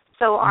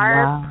 So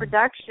our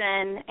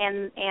production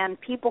and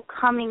people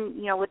coming,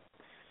 with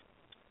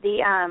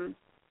the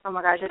oh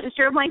my gosh, I just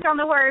drew a blank on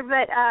the word,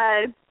 but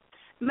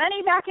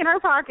money back in our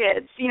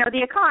pockets.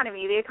 The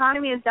economy. The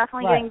economy is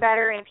definitely getting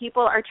better, and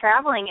people are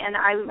traveling. And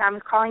I'm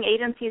calling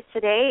agencies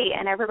today,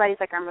 and everybody's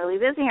like, I'm really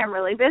busy,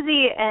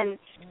 and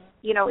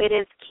it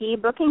is key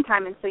booking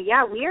time. And so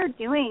we are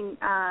doing.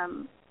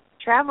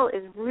 Travel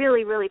is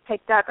really, really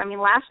picked up. I mean,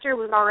 last year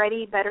was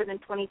already better than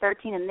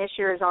 2013, and this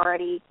year is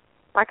already,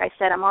 like I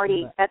said, I'm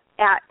already at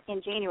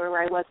in January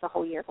where I was the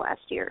whole year of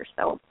last year.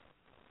 So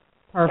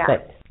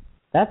perfect. Yeah.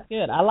 That's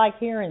good. I like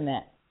hearing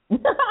that.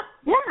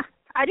 Yeah,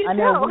 I do too.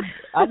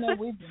 I know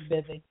we've been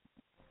busy.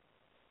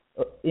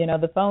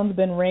 The phone's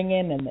been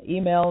ringing and the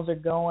emails are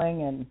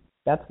going, and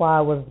that's why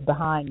I was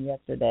behind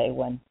yesterday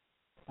when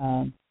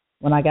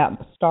I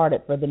got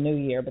started for the new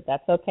year. But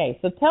that's okay.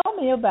 So tell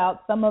me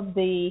about some of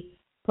the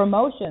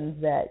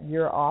promotions that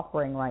you're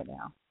offering right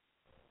now.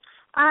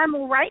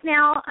 Right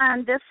now,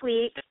 this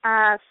week,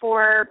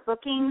 for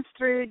bookings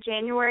through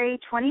January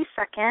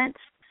 22nd,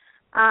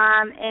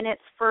 and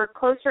it's for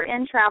closer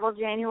in travel,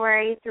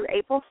 January through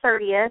April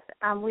 30th,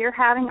 we're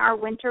having our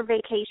winter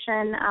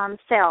vacation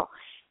sale.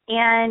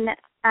 And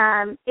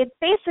it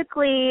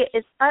basically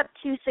is up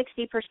to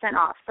 60%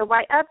 off. So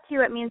by up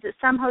to, it means that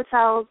some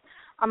hotels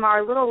are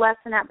a little less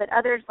than that, but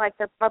others, like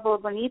the Pueblo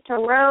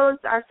Bonito Rose,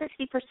 are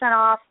 60%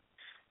 off.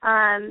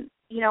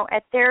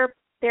 At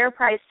their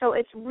price. So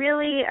it's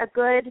really a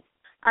good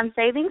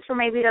savings for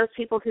maybe those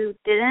people who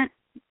didn't,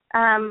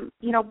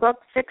 book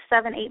 6,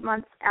 7, 8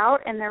 months out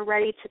and they're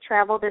ready to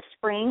travel this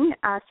spring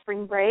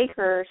break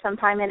or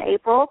sometime in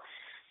April.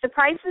 The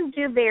prices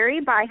do vary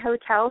by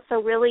hotel,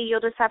 so really you'll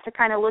just have to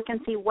kind of look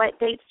and see what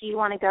dates do you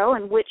want to go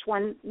and which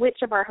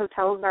of our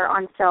hotels are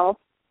on sale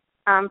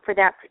for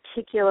that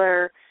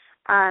particular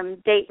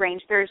date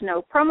range. There's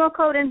no promo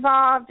code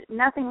involved,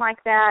 nothing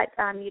like that.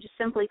 You just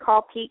simply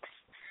call Peaks,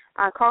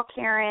 call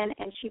Karen,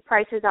 and she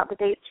prices out the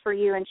dates for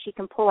you, and she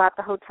can pull out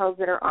the hotels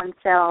that are on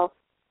sale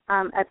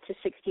up to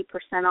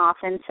 60% off.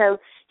 And so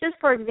just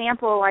for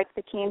example, like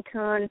the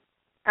Cancun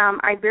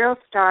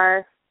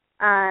Iberostar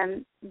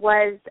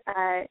was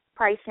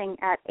pricing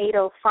at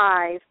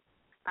 $805,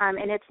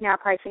 and it's now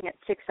pricing at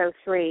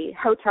 $603,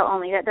 hotel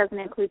only. That doesn't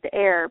include the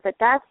air, but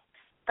that's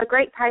a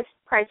great price.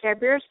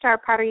 Iberostar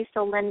Paraíso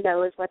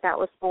Lindo is what that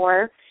was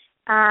for.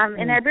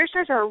 And the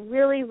Iberostars are a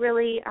really,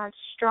 really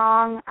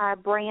strong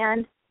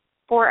brand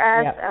for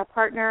us, a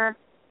partner.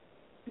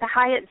 The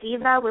Hyatt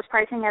Ziva was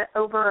pricing at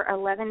over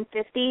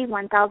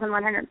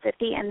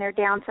 $1,150, and they're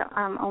down to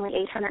only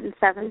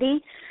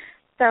 $870.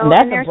 So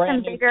and there's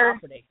some bigger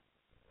property.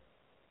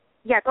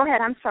 Yeah, go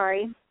ahead. I'm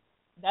sorry.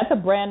 That's a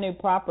brand new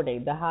property,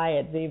 the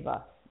Hyatt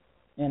Ziva.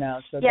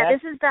 So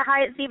this is the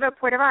Hyatt Ziva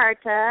Puerto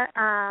Vallarta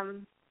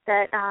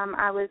that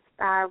I was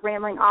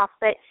rambling off,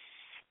 but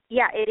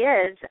yeah, it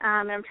is.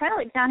 And I'm trying to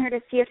look down here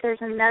to see if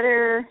there's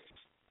another.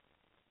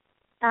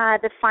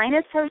 The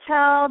Finest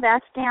Hotel,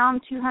 that's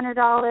down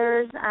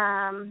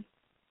 $200.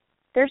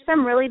 There's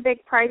some really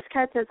big price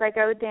cuts as I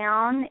go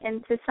down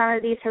into some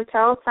of these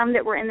hotels. Some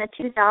that were in the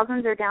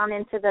 2000s are down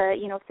into the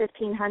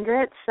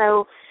 1500s.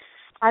 So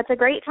it's a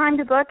great time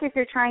to book if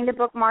you're trying to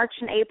book March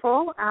and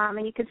April,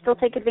 and you can still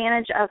take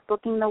advantage of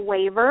booking the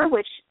waiver,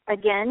 which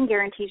again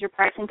guarantees your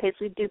price in case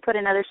we do put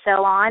another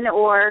sale on,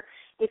 or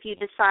if you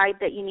decide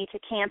that you need to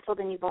cancel,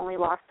 then you've only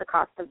lost the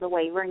cost of the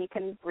waiver and you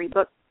can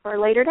rebook for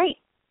a later date.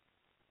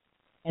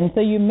 And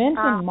so you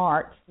mentioned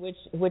March, which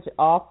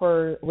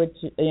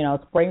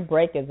spring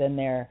break is in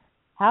there.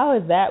 How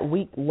is that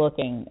week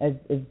looking?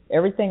 Is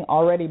everything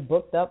already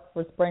booked up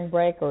for spring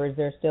break, or is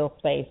there still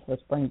space for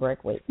spring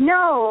break week?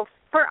 No,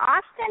 for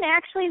Austin,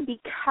 actually,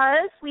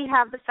 because we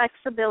have the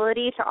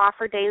flexibility to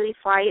offer daily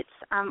flights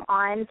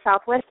on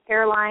Southwest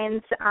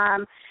Airlines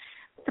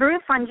through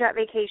FunJet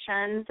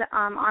Vacations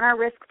on our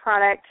Risk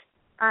product.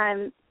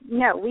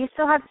 No, we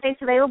still have space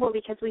available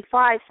because we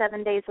fly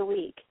 7 days a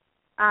week.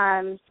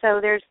 So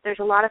there's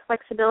a lot of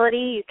flexibility.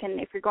 You can,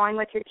 if you're going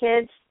with your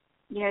kids,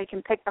 you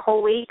can pick the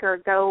whole week or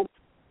go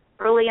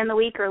early in the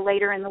week or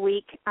later in the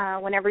week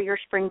whenever your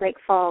spring break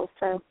falls.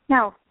 So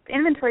no, the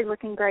inventory's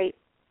looking great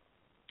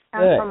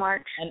for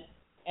March.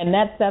 And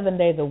that 7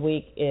 days a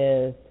week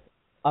is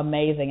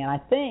amazing. And I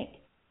think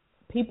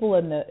people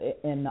in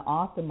the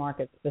Austin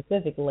market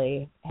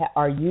specifically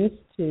are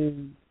used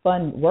to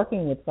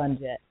working with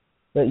FunJet,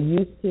 but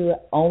used to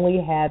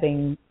only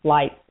having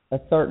flights a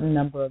certain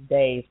number of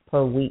days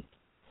per week.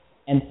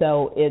 And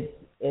so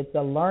it's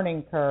a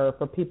learning curve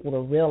for people to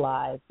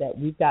realize that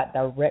we've got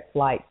direct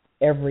flights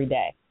every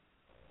day.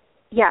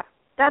 Yeah,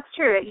 that's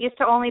true. It used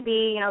to only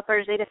be,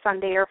 Thursday to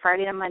Sunday or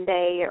Friday to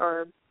Monday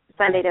or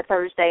Sunday to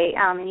Thursday,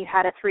 and you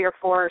had a 3 or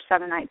 4 or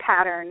 7 night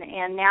pattern.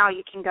 And now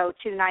you can go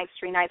 2 nights,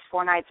 3 nights,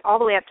 4 nights, all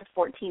the way up to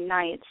 14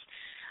 nights.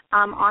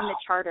 on the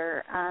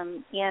charter.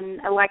 And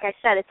like I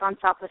said, it's on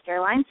Southwest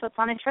Airlines, so it's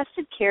on a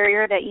trusted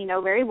carrier that you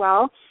know very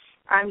well.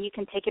 You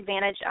can take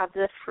advantage of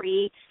the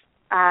free,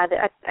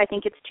 I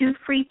think it's 2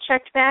 free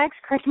checked bags.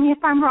 Correct me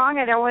if I'm wrong.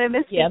 I don't want to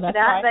misspeak to that.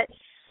 Right. But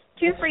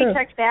 2 free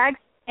checked bags.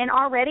 And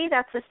already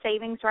that's a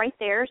savings right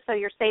there. So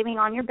you're saving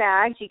on your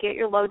bags. You get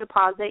your low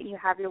deposit. You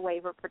have your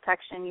waiver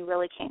protection. You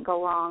really can't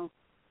go wrong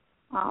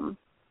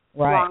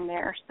wrong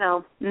there.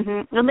 So,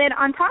 And then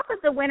on top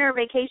of the winter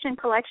vacation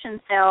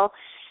collection sale,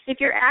 if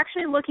you're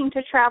actually looking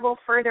to travel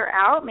further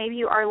out, maybe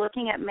you are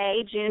looking at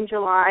May, June,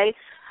 July,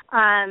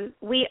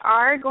 we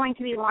are going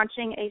to be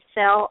launching a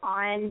sale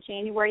on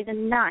January the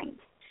 9th.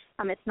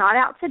 It's not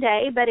out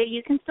today, but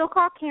you can still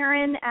call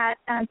Karen at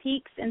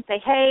Peaks and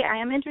say, hey, I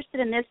am interested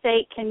in this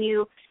date. Can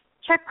you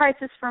check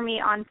prices for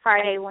me on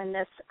Friday when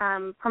this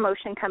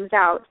promotion comes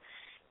out?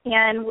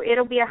 And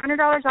it'll be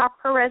 $100 off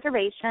per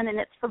reservation, and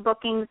it's for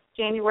bookings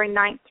January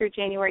 9th through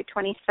January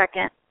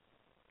 22nd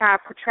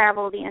for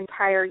travel the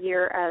entire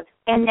year of.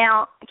 And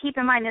now, keep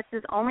in mind, this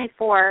is only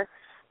for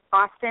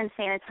Austin,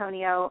 San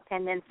Antonio,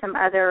 and then some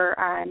other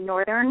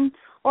northern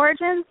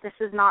origins. This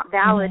is not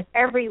valid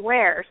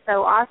everywhere.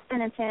 So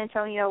Austin and San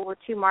Antonio were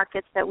 2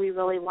 markets that we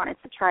really wanted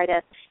to try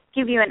to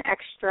give you an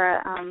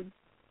extra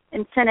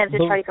incentive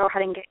to try to go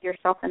ahead and get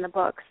yourself in the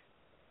books.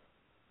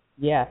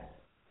 Yes.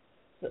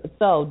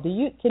 So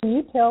can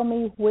you tell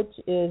me which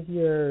is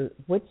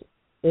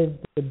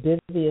the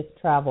busiest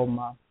travel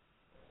month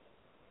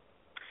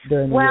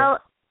during the year?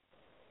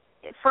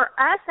 For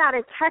us out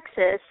of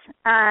Texas,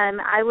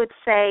 I would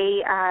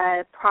say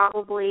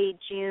probably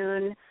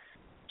June,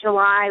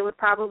 July would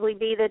probably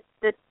be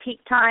the peak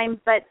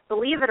time. But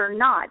believe it or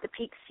not, the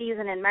peak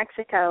season in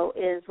Mexico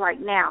is right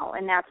now,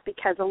 and that's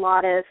because a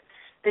lot of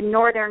the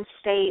northern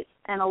states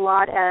and a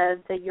lot of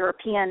the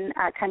European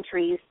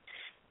countries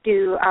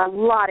do a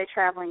lot of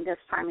traveling this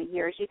time of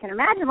year. As you can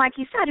imagine, like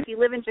you said, if you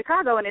live in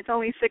Chicago and it's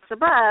only 6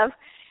 above,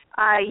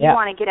 you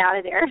want to get out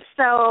of there.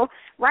 So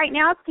right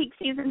now it's peak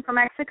season for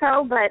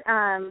Mexico, but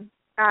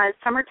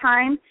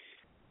summertime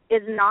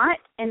is not.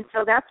 And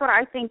so that's what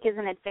I think is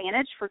an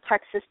advantage for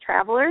Texas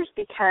travelers,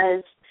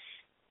 because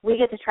we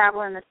get to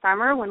travel in the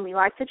summer when we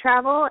like to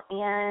travel,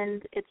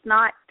 and it's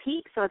not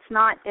peak, so it's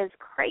not as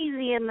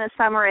crazy in the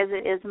summer as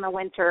it is in the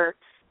winter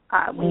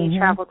when you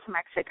travel to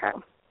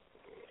Mexico.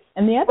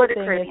 And the other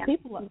thing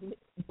is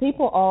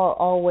people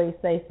always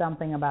say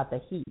something about the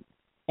heat.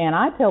 And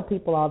I tell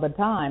people all the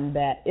time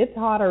that it's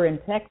hotter in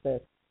Texas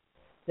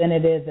than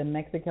it is in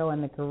Mexico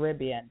and the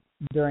Caribbean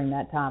during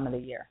that time of the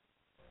year.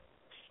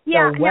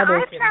 Yeah, now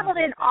I've traveled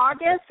in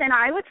August, and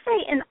I would say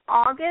in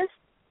August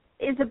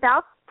is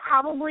about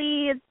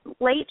probably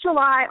late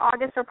July,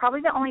 August are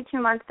probably the only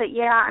 2 months that,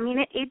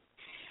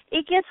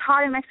 it gets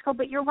hot in Mexico,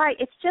 but you're right,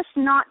 it's just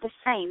not the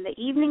same. The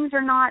evenings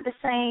are not the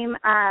same.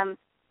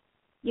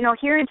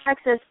 Here in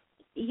Texas,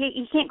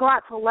 you can't go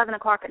out till 11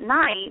 o'clock at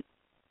night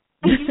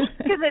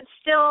because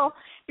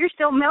you're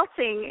still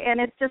melting, and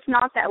it's just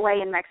not that way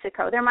in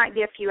Mexico. There might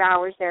be a few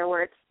hours there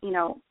where it's,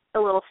 a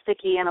little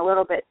sticky and a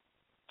little bit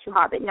too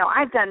hot. But no,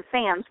 I've done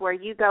FAMs where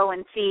you go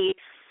and see,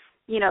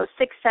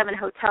 6, 7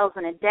 hotels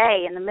in a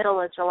day in the middle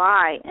of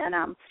July,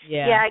 and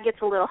it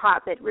gets a little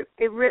hot, but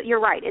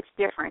you're right, it's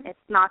different. It's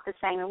not the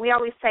same. And we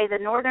always say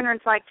the northerners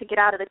like to get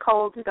out of the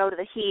cold to go to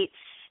the heat,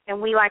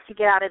 and we like to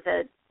get out of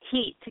the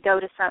heat to go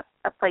to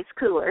a place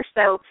cooler.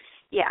 So,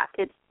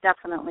 it's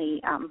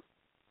definitely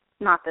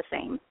not the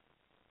same.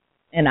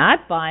 And I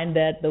find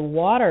that the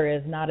water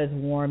is not as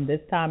warm this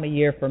time of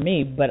year for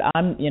me, but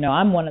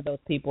I'm one of those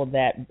people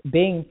that,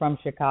 being from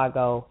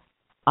Chicago,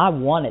 I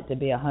want it to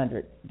be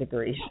 100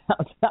 degrees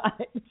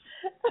outside.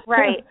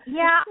 Right.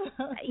 Yeah.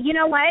 You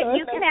know what?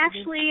 You can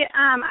actually,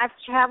 I've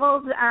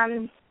traveled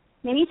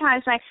many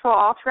times to Mexico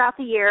all throughout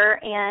the year,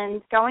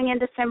 and going in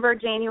December,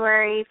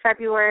 January,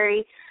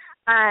 February,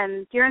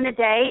 during the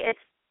day,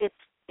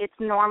 it's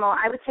normal.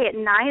 I would say at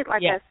night,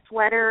 like a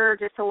sweater,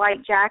 just a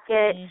light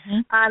jacket.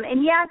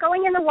 And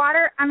going in the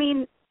water,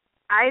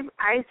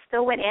 I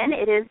still went in.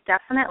 It is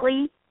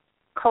definitely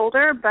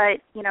colder,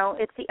 but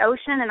it's the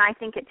ocean, and I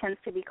think it tends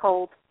to be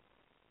cold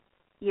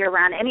year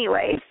round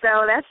anyway.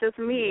 So that's just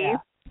me.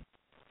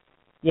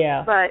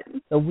 Yeah. But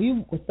so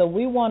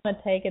we want to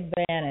take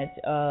advantage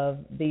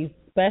of these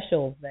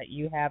specials that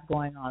you have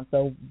going on.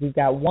 So we've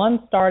got one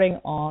starting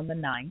on the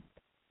 9th.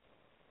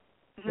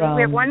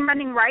 We have one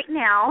running right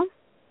now.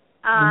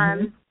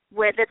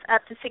 With it's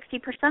up to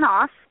 60%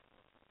 off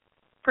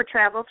for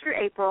travel through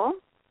April.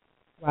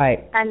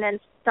 Right. And then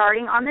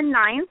starting on the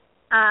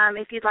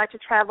 9th, if you'd like to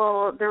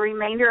travel the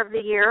remainder of the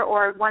year,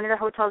 or one of the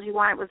hotels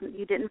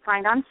you didn't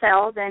find on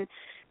sale, then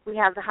we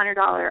have the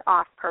 $100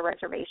 off per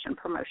reservation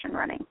promotion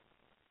running.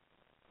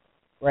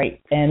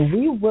 Great. And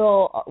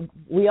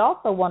we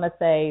also want to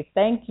say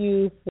thank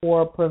you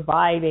for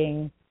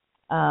providing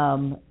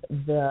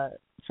the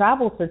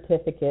travel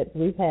certificates.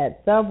 We've had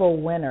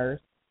several winners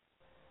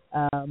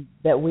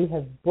that we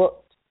have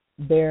booked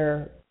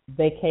their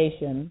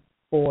vacation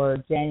for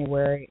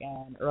January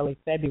and early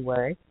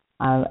February,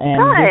 and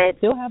Good. we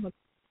still have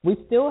we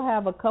still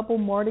have a couple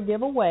more to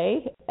give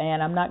away,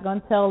 and I'm not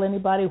going to tell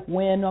anybody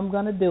when I'm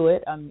going to do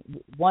it.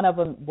 One of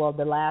them, well,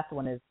 the last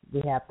one is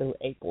we have through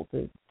April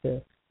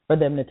for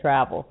them to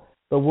travel.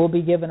 But we'll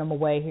be giving them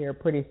away here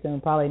pretty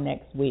soon, probably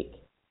next week.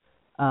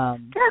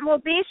 Good. Well,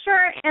 be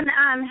sure and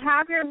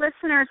have your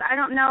listeners, I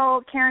don't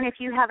know, Karen, if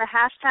you have a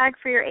hashtag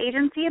for your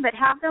agency, but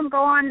have them go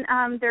on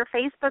their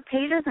Facebook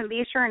pages and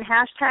be sure and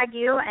hashtag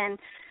you and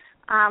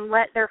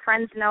let their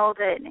friends know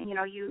that,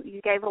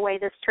 you gave away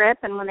this trip.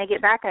 And when they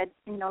get back, I'd,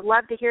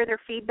 love to hear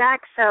their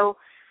feedback. So,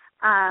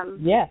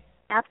 yes.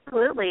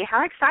 Absolutely.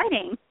 How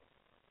exciting.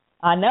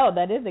 I know,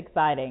 that is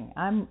exciting.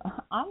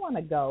 I want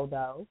to go,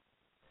 though.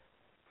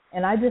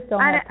 And I just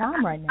don't have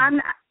time right now.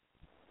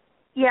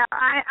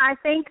 I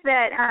think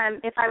that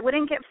if I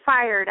wouldn't get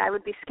fired, I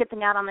would be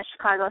skipping out on the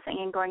Chicago thing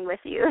and going with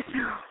you. So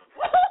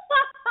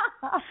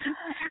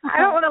I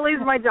don't want to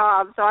lose my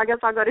job, so I guess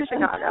I'll go to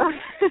Chicago.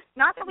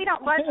 Not that we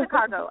don't love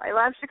Chicago. I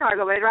love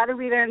Chicago, but I'd rather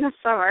be there in the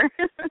summer.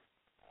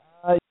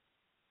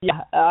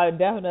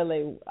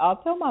 Definitely. I'll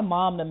tell my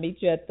mom to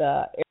meet you at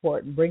the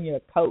airport and bring you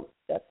a coat.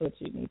 That's what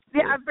you need to do.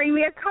 Yeah, bring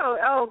me a coat.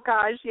 Oh,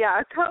 gosh,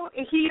 yeah. A coat,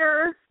 a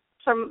heater,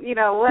 some,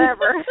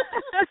 whatever.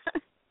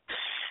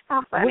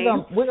 How funny.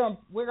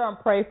 We're gonna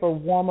pray for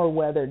warmer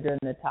weather during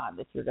the time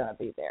that you're gonna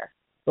be there.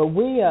 But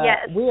we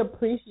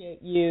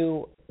appreciate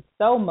you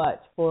so much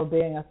for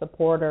being a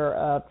supporter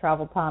of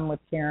Travel Time with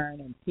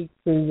Karen and Peaks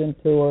Cruises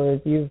and Tours.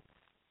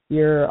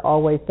 You're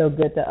always so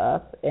good to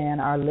us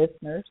and our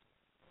listeners.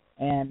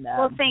 And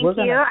well, thank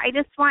you. I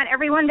just want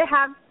everyone to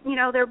have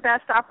their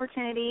best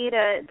opportunity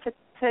to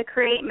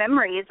create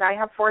memories. I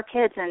have 4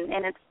 kids,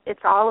 and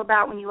it's all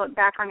about when you look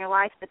back on your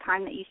life, the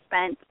time that you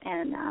spent,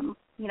 and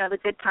the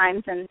good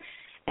times, and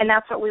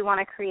that's what we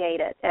want to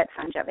create at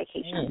FunJet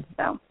Vacations.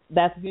 So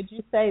that's good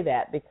you say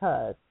that,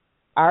 because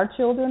our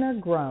children are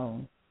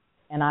grown,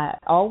 and I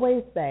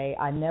always say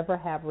I never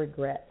have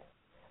regrets.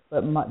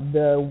 But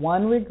the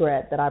one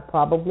regret that I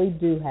probably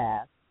do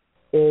have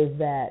is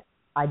that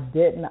I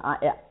didn't.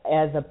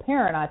 As a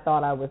parent, I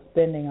thought I was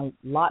spending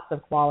lots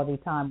of quality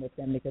time with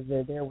them because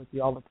they're there with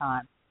you all the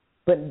time.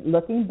 But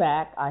looking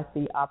back, I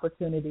see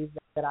opportunities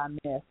that I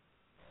missed.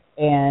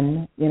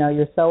 And,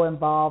 you're so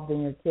involved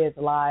in your kids'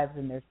 lives,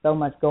 and there's so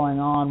much going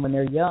on when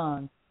they're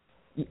young.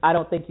 I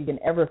don't think you can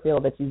ever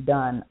feel that you've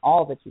done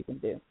all that you can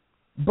do.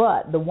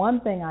 But the one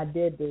thing I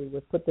did do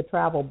was put the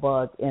travel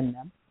bug in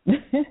them.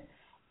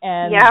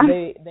 And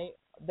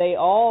they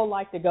all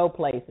like to go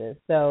places.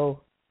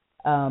 So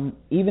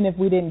even if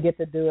we didn't get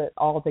to do it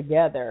all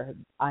together,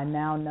 I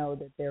now know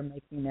that they're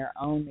making their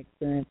own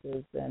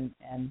experiences and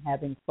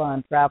having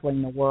fun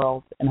traveling the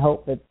world, and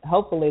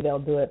hopefully they'll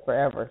do it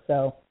forever.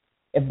 So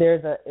if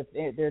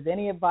there's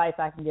any advice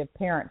I can give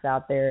parents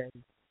out there,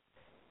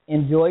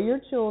 enjoy your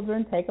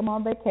children, take them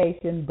on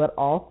vacation, but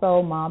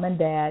also mom and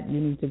dad, you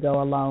need to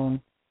go alone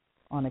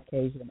on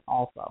occasion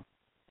also.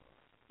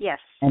 Yes.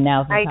 And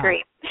now's the time. I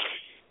agree.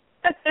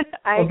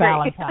 For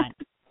Valentine's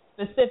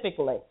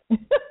specifically.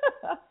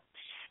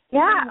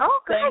 Yeah. Oh,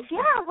 gosh,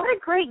 yeah. What a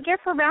great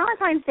gift for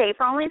Valentine's Day.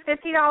 For only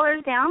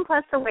 $50 down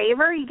plus the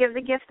waiver, you give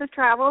the gift of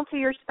travel to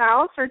your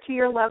spouse or to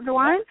your loved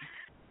one.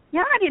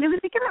 Yeah, I didn't even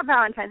think about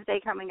Valentine's Day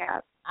coming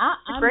up.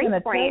 I'm going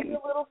to tell you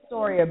a little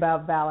story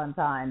about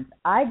Valentine's.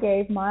 I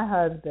gave my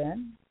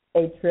husband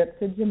a trip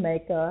to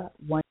Jamaica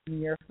one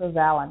year for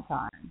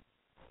Valentine's,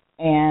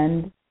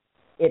 and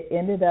it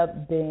ended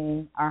up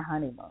being our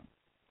honeymoon.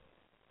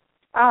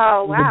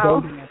 Oh,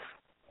 wow.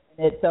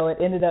 So it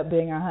ended up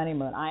being our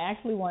honeymoon. I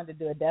actually wanted to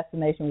do a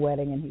destination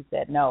wedding, and he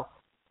said no.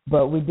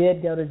 But we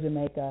did go to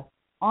Jamaica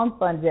on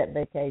FunJet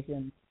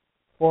Vacations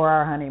for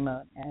our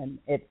honeymoon. And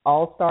it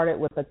all started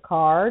with a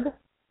card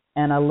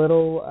and a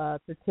little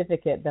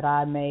certificate that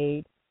I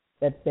made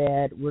that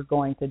said, we're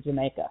going to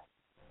Jamaica.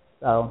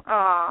 So,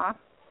 aw,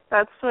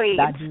 that's sweet.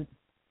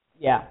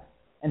 Yeah.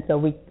 And so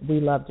we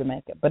love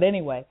Jamaica. But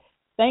anyway,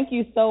 thank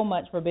you so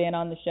much for being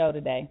on the show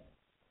today.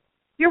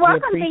 You're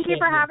welcome. Thank you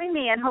for having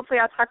me, and hopefully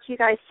I'll talk to you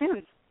guys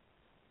soon.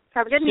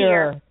 Have a good New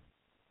Year.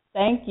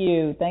 Thank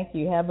you.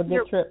 Have a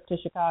good trip to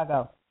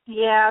Chicago.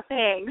 Yeah,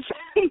 thanks.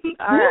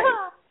 All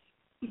right.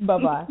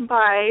 Bye-bye.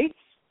 Bye.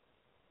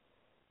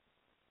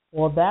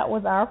 Well, that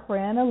was our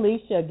friend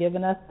Alicia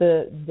giving us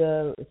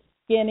the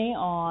skinny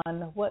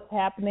on what's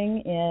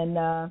happening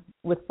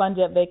with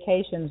FunJet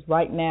Vacations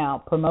right now.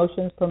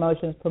 Promotions.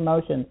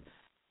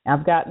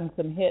 I've gotten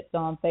some hits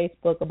on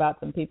Facebook about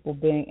some people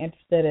being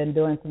interested in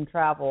doing some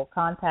travel.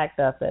 Contact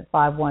us at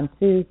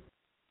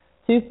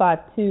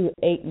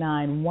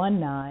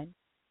 512-252-8919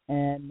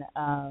 and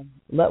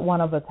let one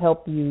of us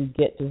help you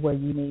get to where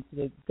you need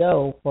to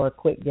go for a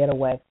quick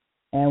getaway.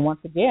 And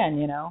once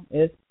again,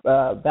 it's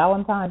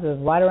Valentine's is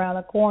right around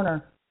the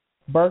corner.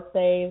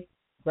 Birthdays,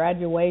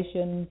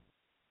 graduations,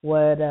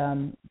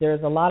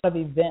 there's a lot of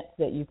events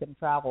that you can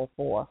travel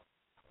for.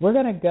 We're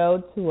going to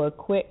go to a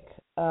quick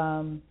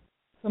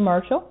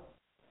commercial,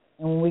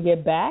 and when we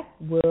get back,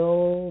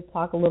 we'll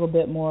talk a little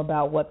bit more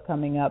about what's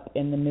coming up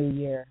in the new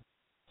year.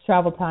 It's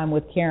Travel Time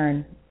with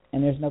Karen,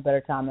 and there's no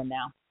better time than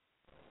now.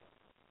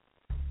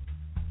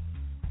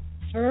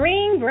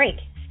 Spring break.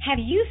 Have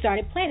you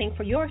started planning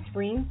for your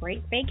spring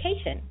break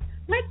vacation?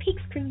 Let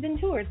Peaks Cruises and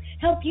Tours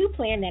help you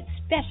plan that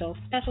special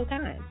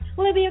time.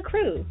 Will it be a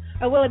cruise,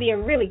 or will it be a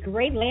really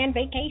great land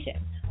vacation?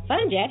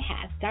 FunJet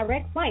has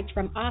direct flights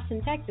from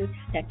Austin, Texas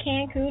to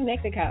Cancun,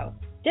 Mexico.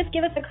 Just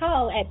give us a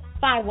call at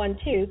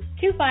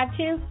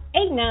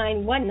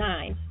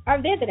 512-252-8919 or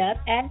visit us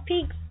at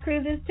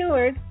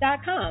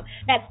peakscruisestours.com.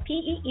 That's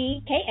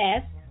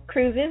PEEKS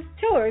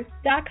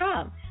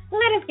cruisestours.com.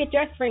 Let us get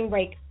your spring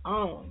break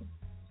on.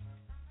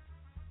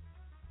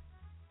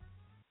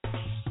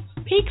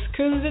 Peaks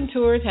Cruises and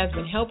Tours has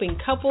been helping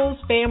couples,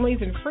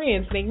 families, and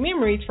friends make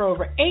memories for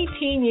over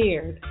 18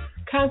 years.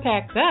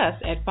 Contact us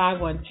at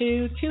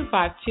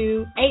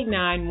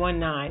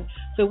 512-252-8919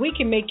 so we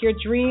can make your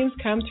dreams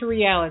come to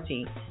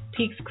reality.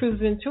 Peaks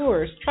Cruises and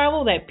Tours,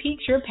 travel that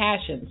piques your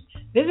passions.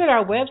 Visit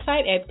our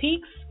website at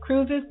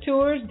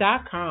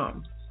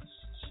peakscruisestours.com.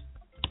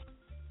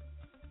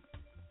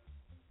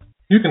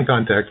 You can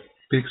contact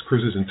Peaks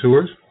Cruises and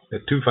Tours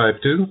at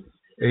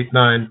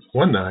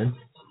 252-8919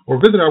 or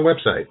visit our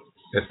website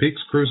at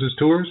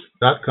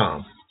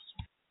peakscruisestours.com.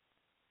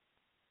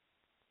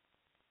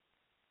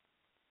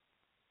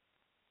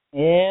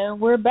 And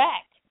we're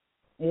back.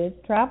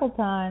 It's travel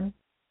time.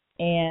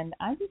 And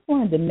I just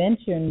wanted to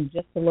mention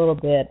just a little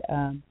bit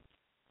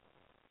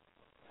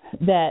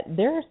that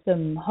there are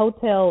some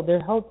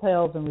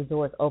hotels and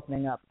resorts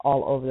opening up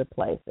all over the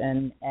place.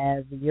 And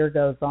as the year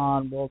goes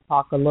on, we'll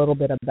talk a little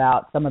bit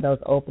about some of those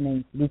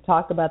openings. We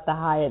talked about the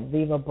Hyatt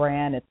Ziva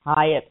brand. It's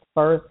Hyatt's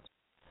first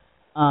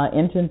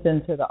entrance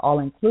into the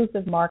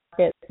all-inclusive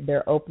market.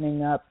 They're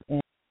opening up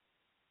in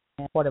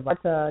Puerto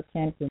Vallarta,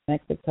 Cancun,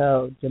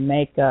 Mexico,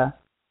 Jamaica.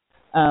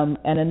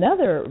 And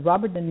another,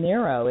 Robert De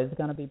Niro is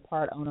going to be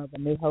part owner of a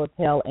new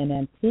hotel in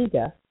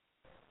Antigua.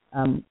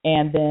 And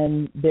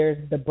then there's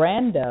the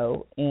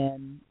Brando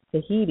in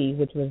Tahiti,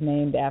 which was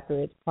named after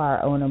its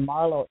prior owner,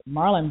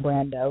 Marlon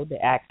Brando,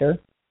 the actor,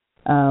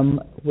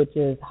 which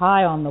is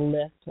high on the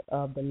list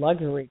of the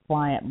luxury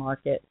client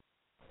market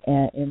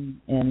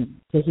in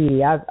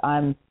Tahiti.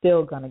 I'm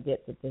still going to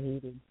get to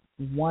Tahiti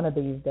one of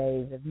these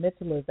days. If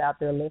Mitchell is out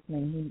there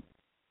listening,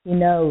 he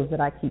knows that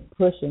I keep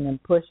pushing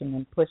and pushing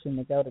and pushing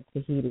to go to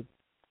Tahiti.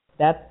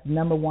 That's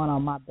number one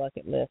on my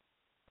bucket list.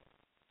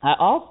 I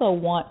also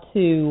want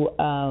to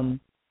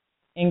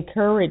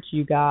encourage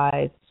you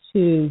guys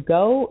to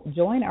go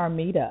join our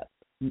meetup.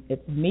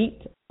 It's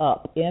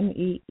Meetup,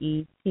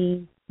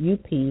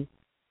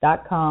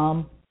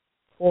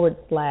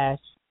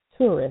 meetup.com/tourist,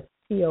 TOURITS,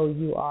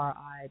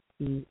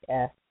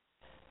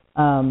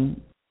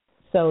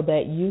 so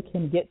that you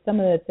can get some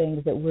of the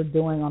things that we're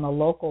doing on a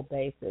local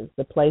basis,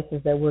 the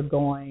places that we're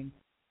going,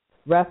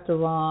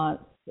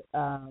 restaurants,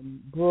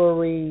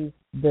 breweries,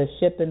 the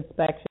ship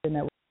inspection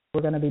that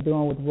we're going to be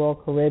doing with Royal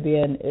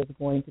Caribbean is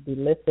going to be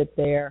listed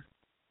there.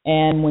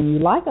 And when you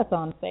like us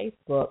on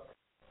Facebook,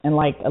 and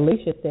like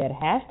Alicia said,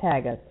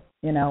 hashtag us.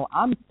 You know,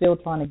 I'm still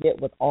trying to get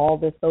with all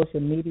this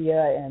social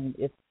media, and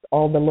it's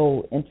all the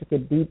little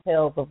intricate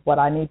details of what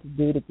I need to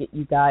do to get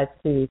you guys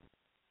to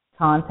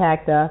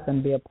contact us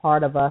and be a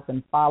part of us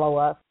and follow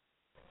us.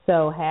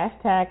 So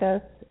hashtag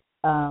us,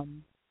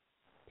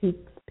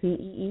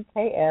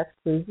 PEEKS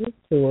Cruises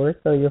Tours,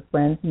 so your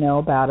friends know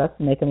about us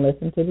and they can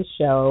listen to the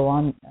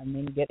show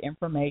get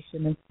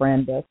information and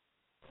friend us.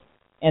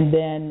 And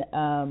then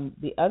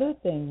the other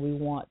thing we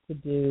want to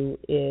do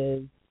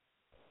is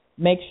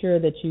make sure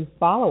that you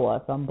follow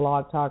us on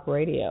Blog Talk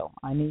Radio.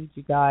 I need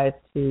you guys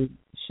to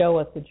show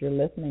us that you're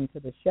listening to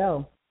the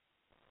show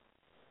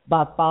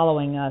by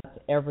following us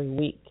every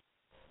week.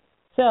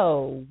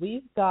 So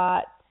we've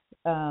got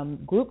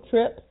group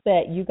trips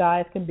that you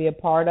guys can be a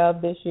part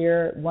of this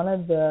year. One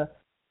of the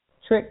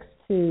tricks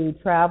to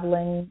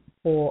traveling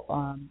for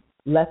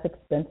less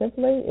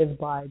expensively is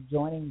by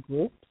joining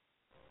groups.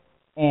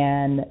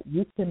 And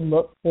you can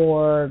look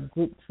for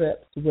group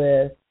trips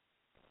with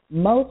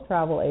most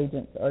travel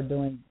agents are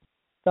doing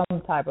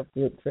some type of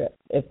group trip.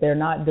 If they're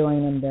not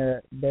doing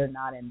them, they're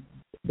not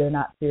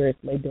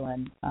seriously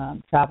doing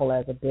travel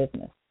as a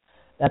business.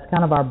 That's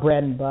kind of our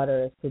bread and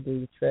butter is to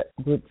do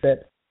group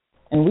trips.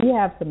 And we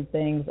have some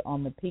things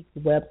on the Peaks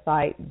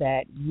website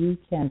that you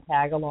can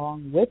tag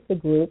along with the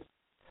groups.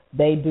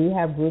 They do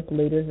have group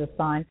leaders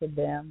assigned to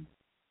them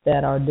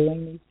that are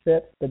doing these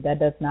trips, but that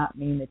does not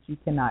mean that you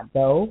cannot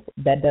go.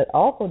 That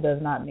also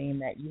does not mean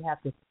that you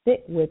have to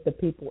stick with the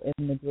people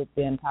in the group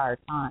the entire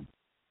time,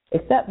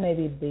 except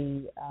maybe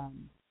the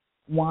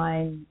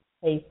wine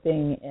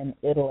tasting in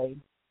Italy,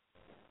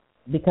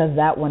 because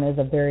that one is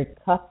a very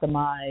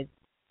customized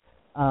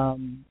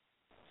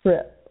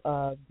trip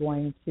of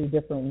going to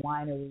different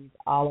wineries,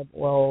 olive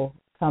oil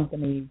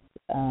companies,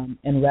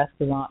 and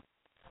restaurants.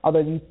 Although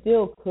you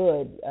still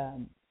could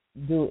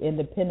do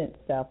independent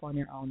stuff on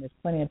your own. There's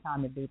plenty of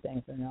time to do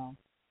things on your own.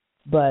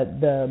 But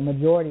the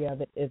majority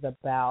of it is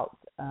about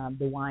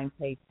the wine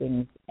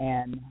tastings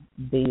and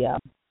the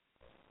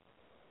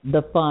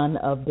fun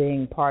of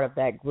being part of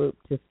that group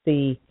to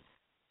see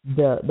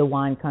the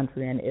wine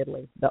country in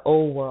Italy, the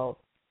old world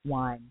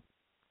wine.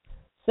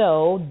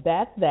 So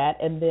that's that.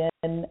 And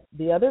then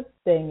the other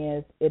thing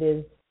is it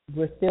is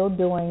we're still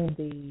doing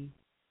the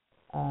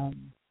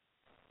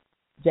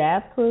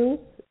Jazz Cruise,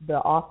 the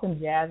Austin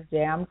Jazz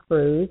Jam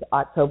Cruise,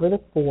 October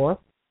the 4th.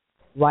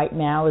 Right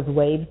now is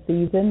wave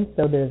season,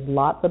 so there's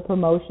lots of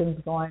promotions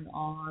going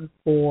on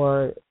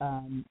for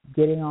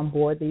getting on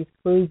board these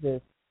cruises.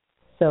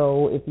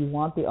 So if you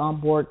want the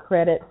onboard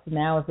credits,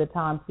 now is the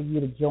time for you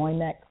to join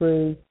that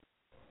cruise.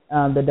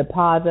 The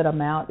deposit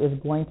amount is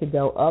going to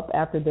go up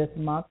after this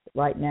month.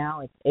 Right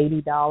now it's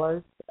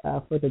 $80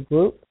 for the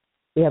group.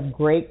 We have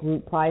great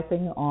group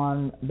pricing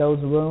on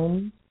those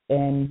rooms,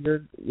 and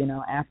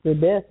after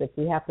this, if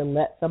we have to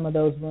let some of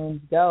those rooms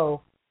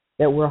go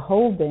that we're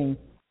holding,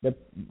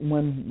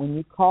 when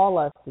you call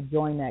us to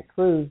join that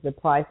cruise, the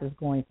price is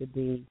going to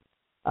be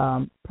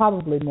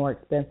probably more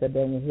expensive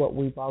than what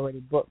we've already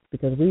booked,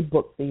 because we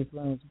booked these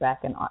rooms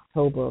back in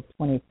October of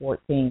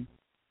 2014.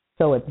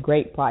 So it's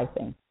great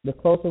pricing. The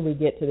closer we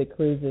get to the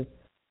cruises,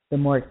 the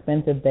more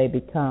expensive they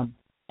become.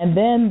 And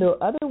then the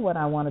other one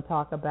I want to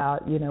talk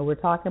about, we're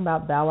talking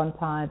about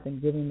Valentine's and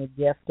giving the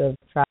gift of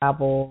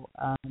travel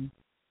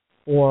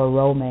for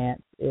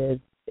romance, is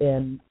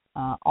in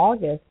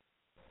August.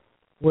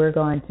 We're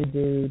going to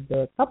do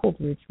the couples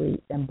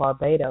retreat in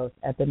Barbados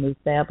at the New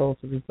Sandals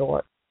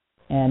Resort,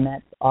 and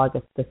that's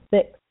August the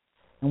 6th.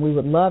 And we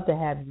would love to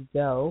have you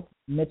go.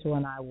 Mitchell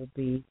and I will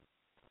be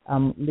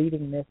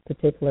leading this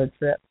particular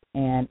trip,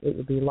 and it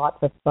would be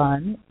lots of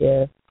fun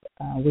if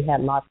we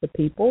had lots of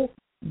people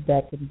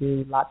that can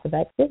do lots of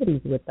activities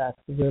with us.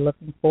 We're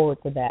looking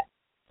forward to that.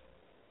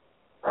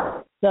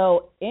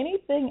 So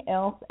anything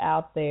else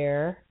out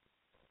there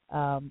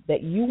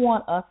that you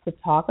want us to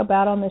talk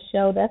about on the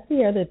show? That's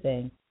the other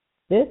thing.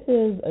 This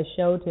is a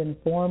show to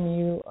inform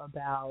you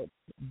about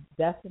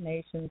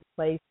destinations,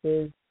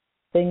 places,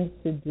 things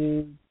to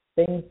do,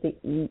 things to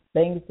eat,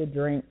 things to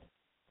drink.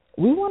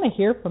 We want to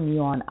hear from you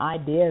on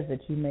ideas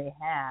that you may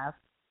have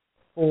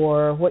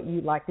for what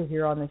you'd like to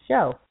hear on the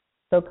show.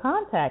 So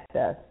contact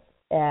us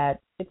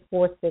at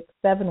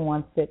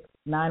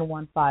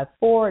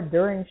 646-716-9154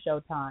 during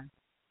showtime,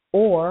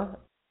 or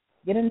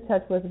get in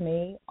touch with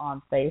me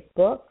on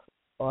Facebook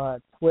or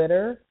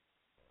Twitter,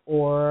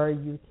 or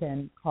you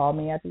can call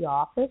me at the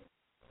office,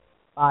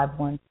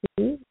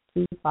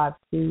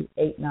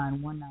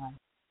 512-252-8919,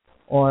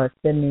 or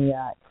send me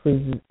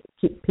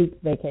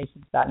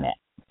peaksvacations.net.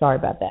 Sorry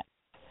about that.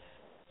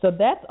 So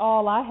that's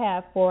all I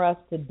have for us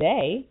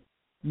today.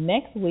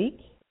 Next week,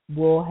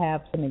 we'll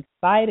have some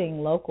exciting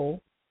local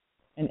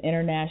and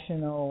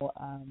international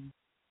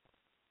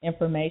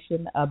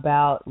information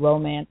about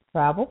romance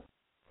travel.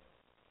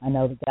 I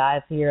know the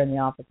guys here in the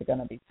office are going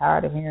to be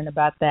tired of hearing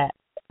about that,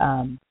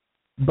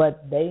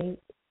 but they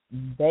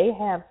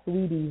have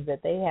sweeties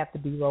that they have to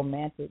be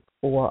romantic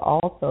for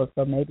also,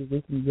 so maybe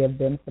we can give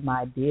them some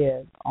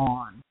ideas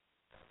on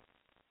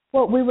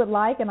what we would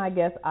like, and I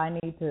guess I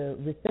need to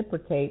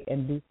reciprocate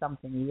and do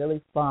something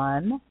really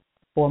fun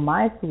for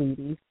my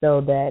sweetie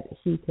so that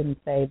he can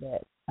say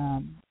that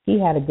he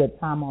had a good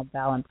time on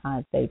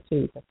Valentine's Day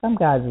too, because some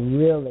guys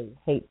really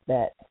hate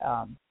that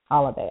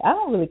holiday. I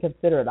don't really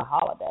consider it a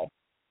holiday.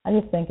 I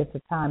just think it's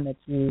a time that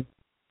you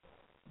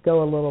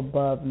go a little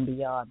above and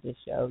beyond to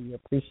show your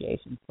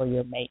appreciation for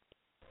your mate.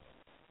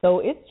 So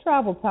it's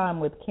travel time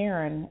with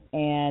Karen,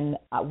 and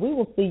we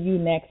will see you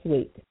next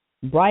week,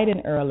 bright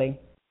and early,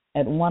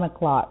 at 1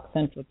 o'clock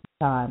Central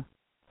Time,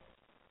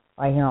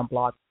 right here on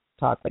Blog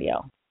Talk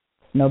Radio.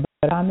 No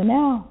better time than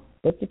now.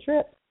 Book your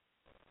trip.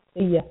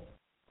 See ya.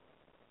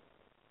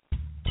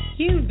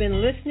 You've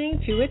been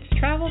listening to It's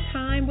Travel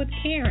Time with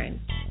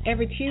Karen.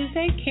 Every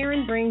Tuesday,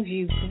 Karen brings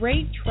you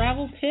great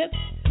travel tips,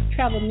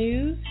 travel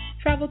news,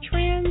 travel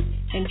trends,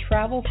 and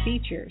travel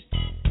features.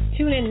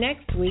 Tune in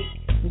next week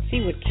and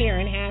see what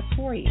Karen has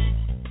for you.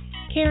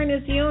 Karen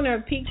is the owner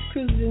of Peaks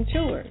Cruises and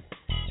Tours.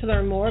 To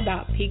learn more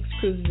about Peaks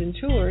Cruises and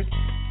Tours,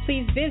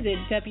 please visit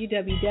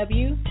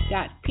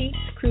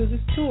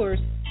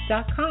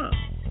www.peakscruisestours.com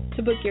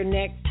to book your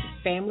next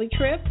family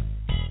trip,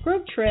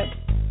 group trip,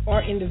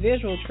 or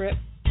individual trip.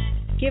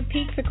 Give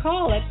Peaks a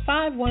call at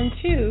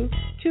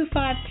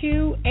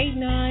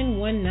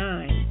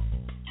 512-252-8919.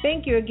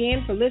 Thank you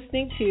again for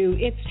listening to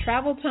It's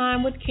Travel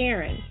Time with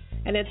Karen.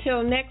 And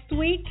until next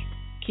week,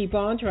 keep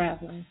on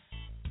traveling.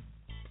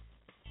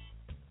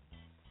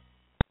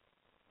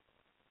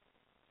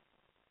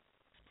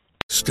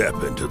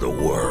 Step into the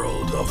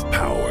world of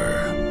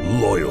power,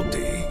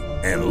 loyalty,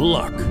 and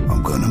luck.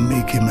 I'm going to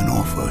make him an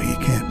offer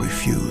he can't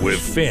refuse. With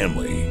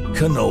family,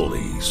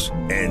 cannolis,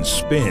 and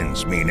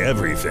spins mean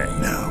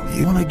everything. Now,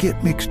 you want to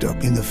get mixed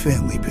up in the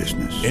family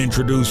business.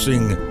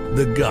 Introducing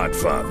The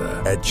Godfather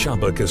at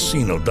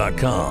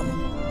ChumbaCasino.com.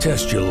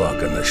 Test your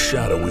luck in the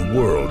shadowy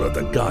world of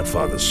The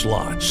Godfather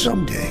slot.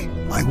 Someday,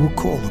 I will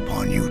call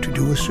upon you to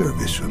do a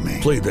service for me.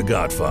 Play The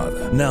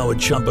Godfather now at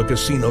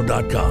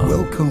ChumbaCasino.com.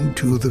 Welcome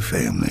to the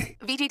family.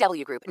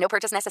 VGW Group. No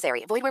purchase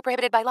necessary. Void where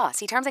prohibited by law.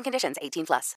 See terms and conditions. 18+.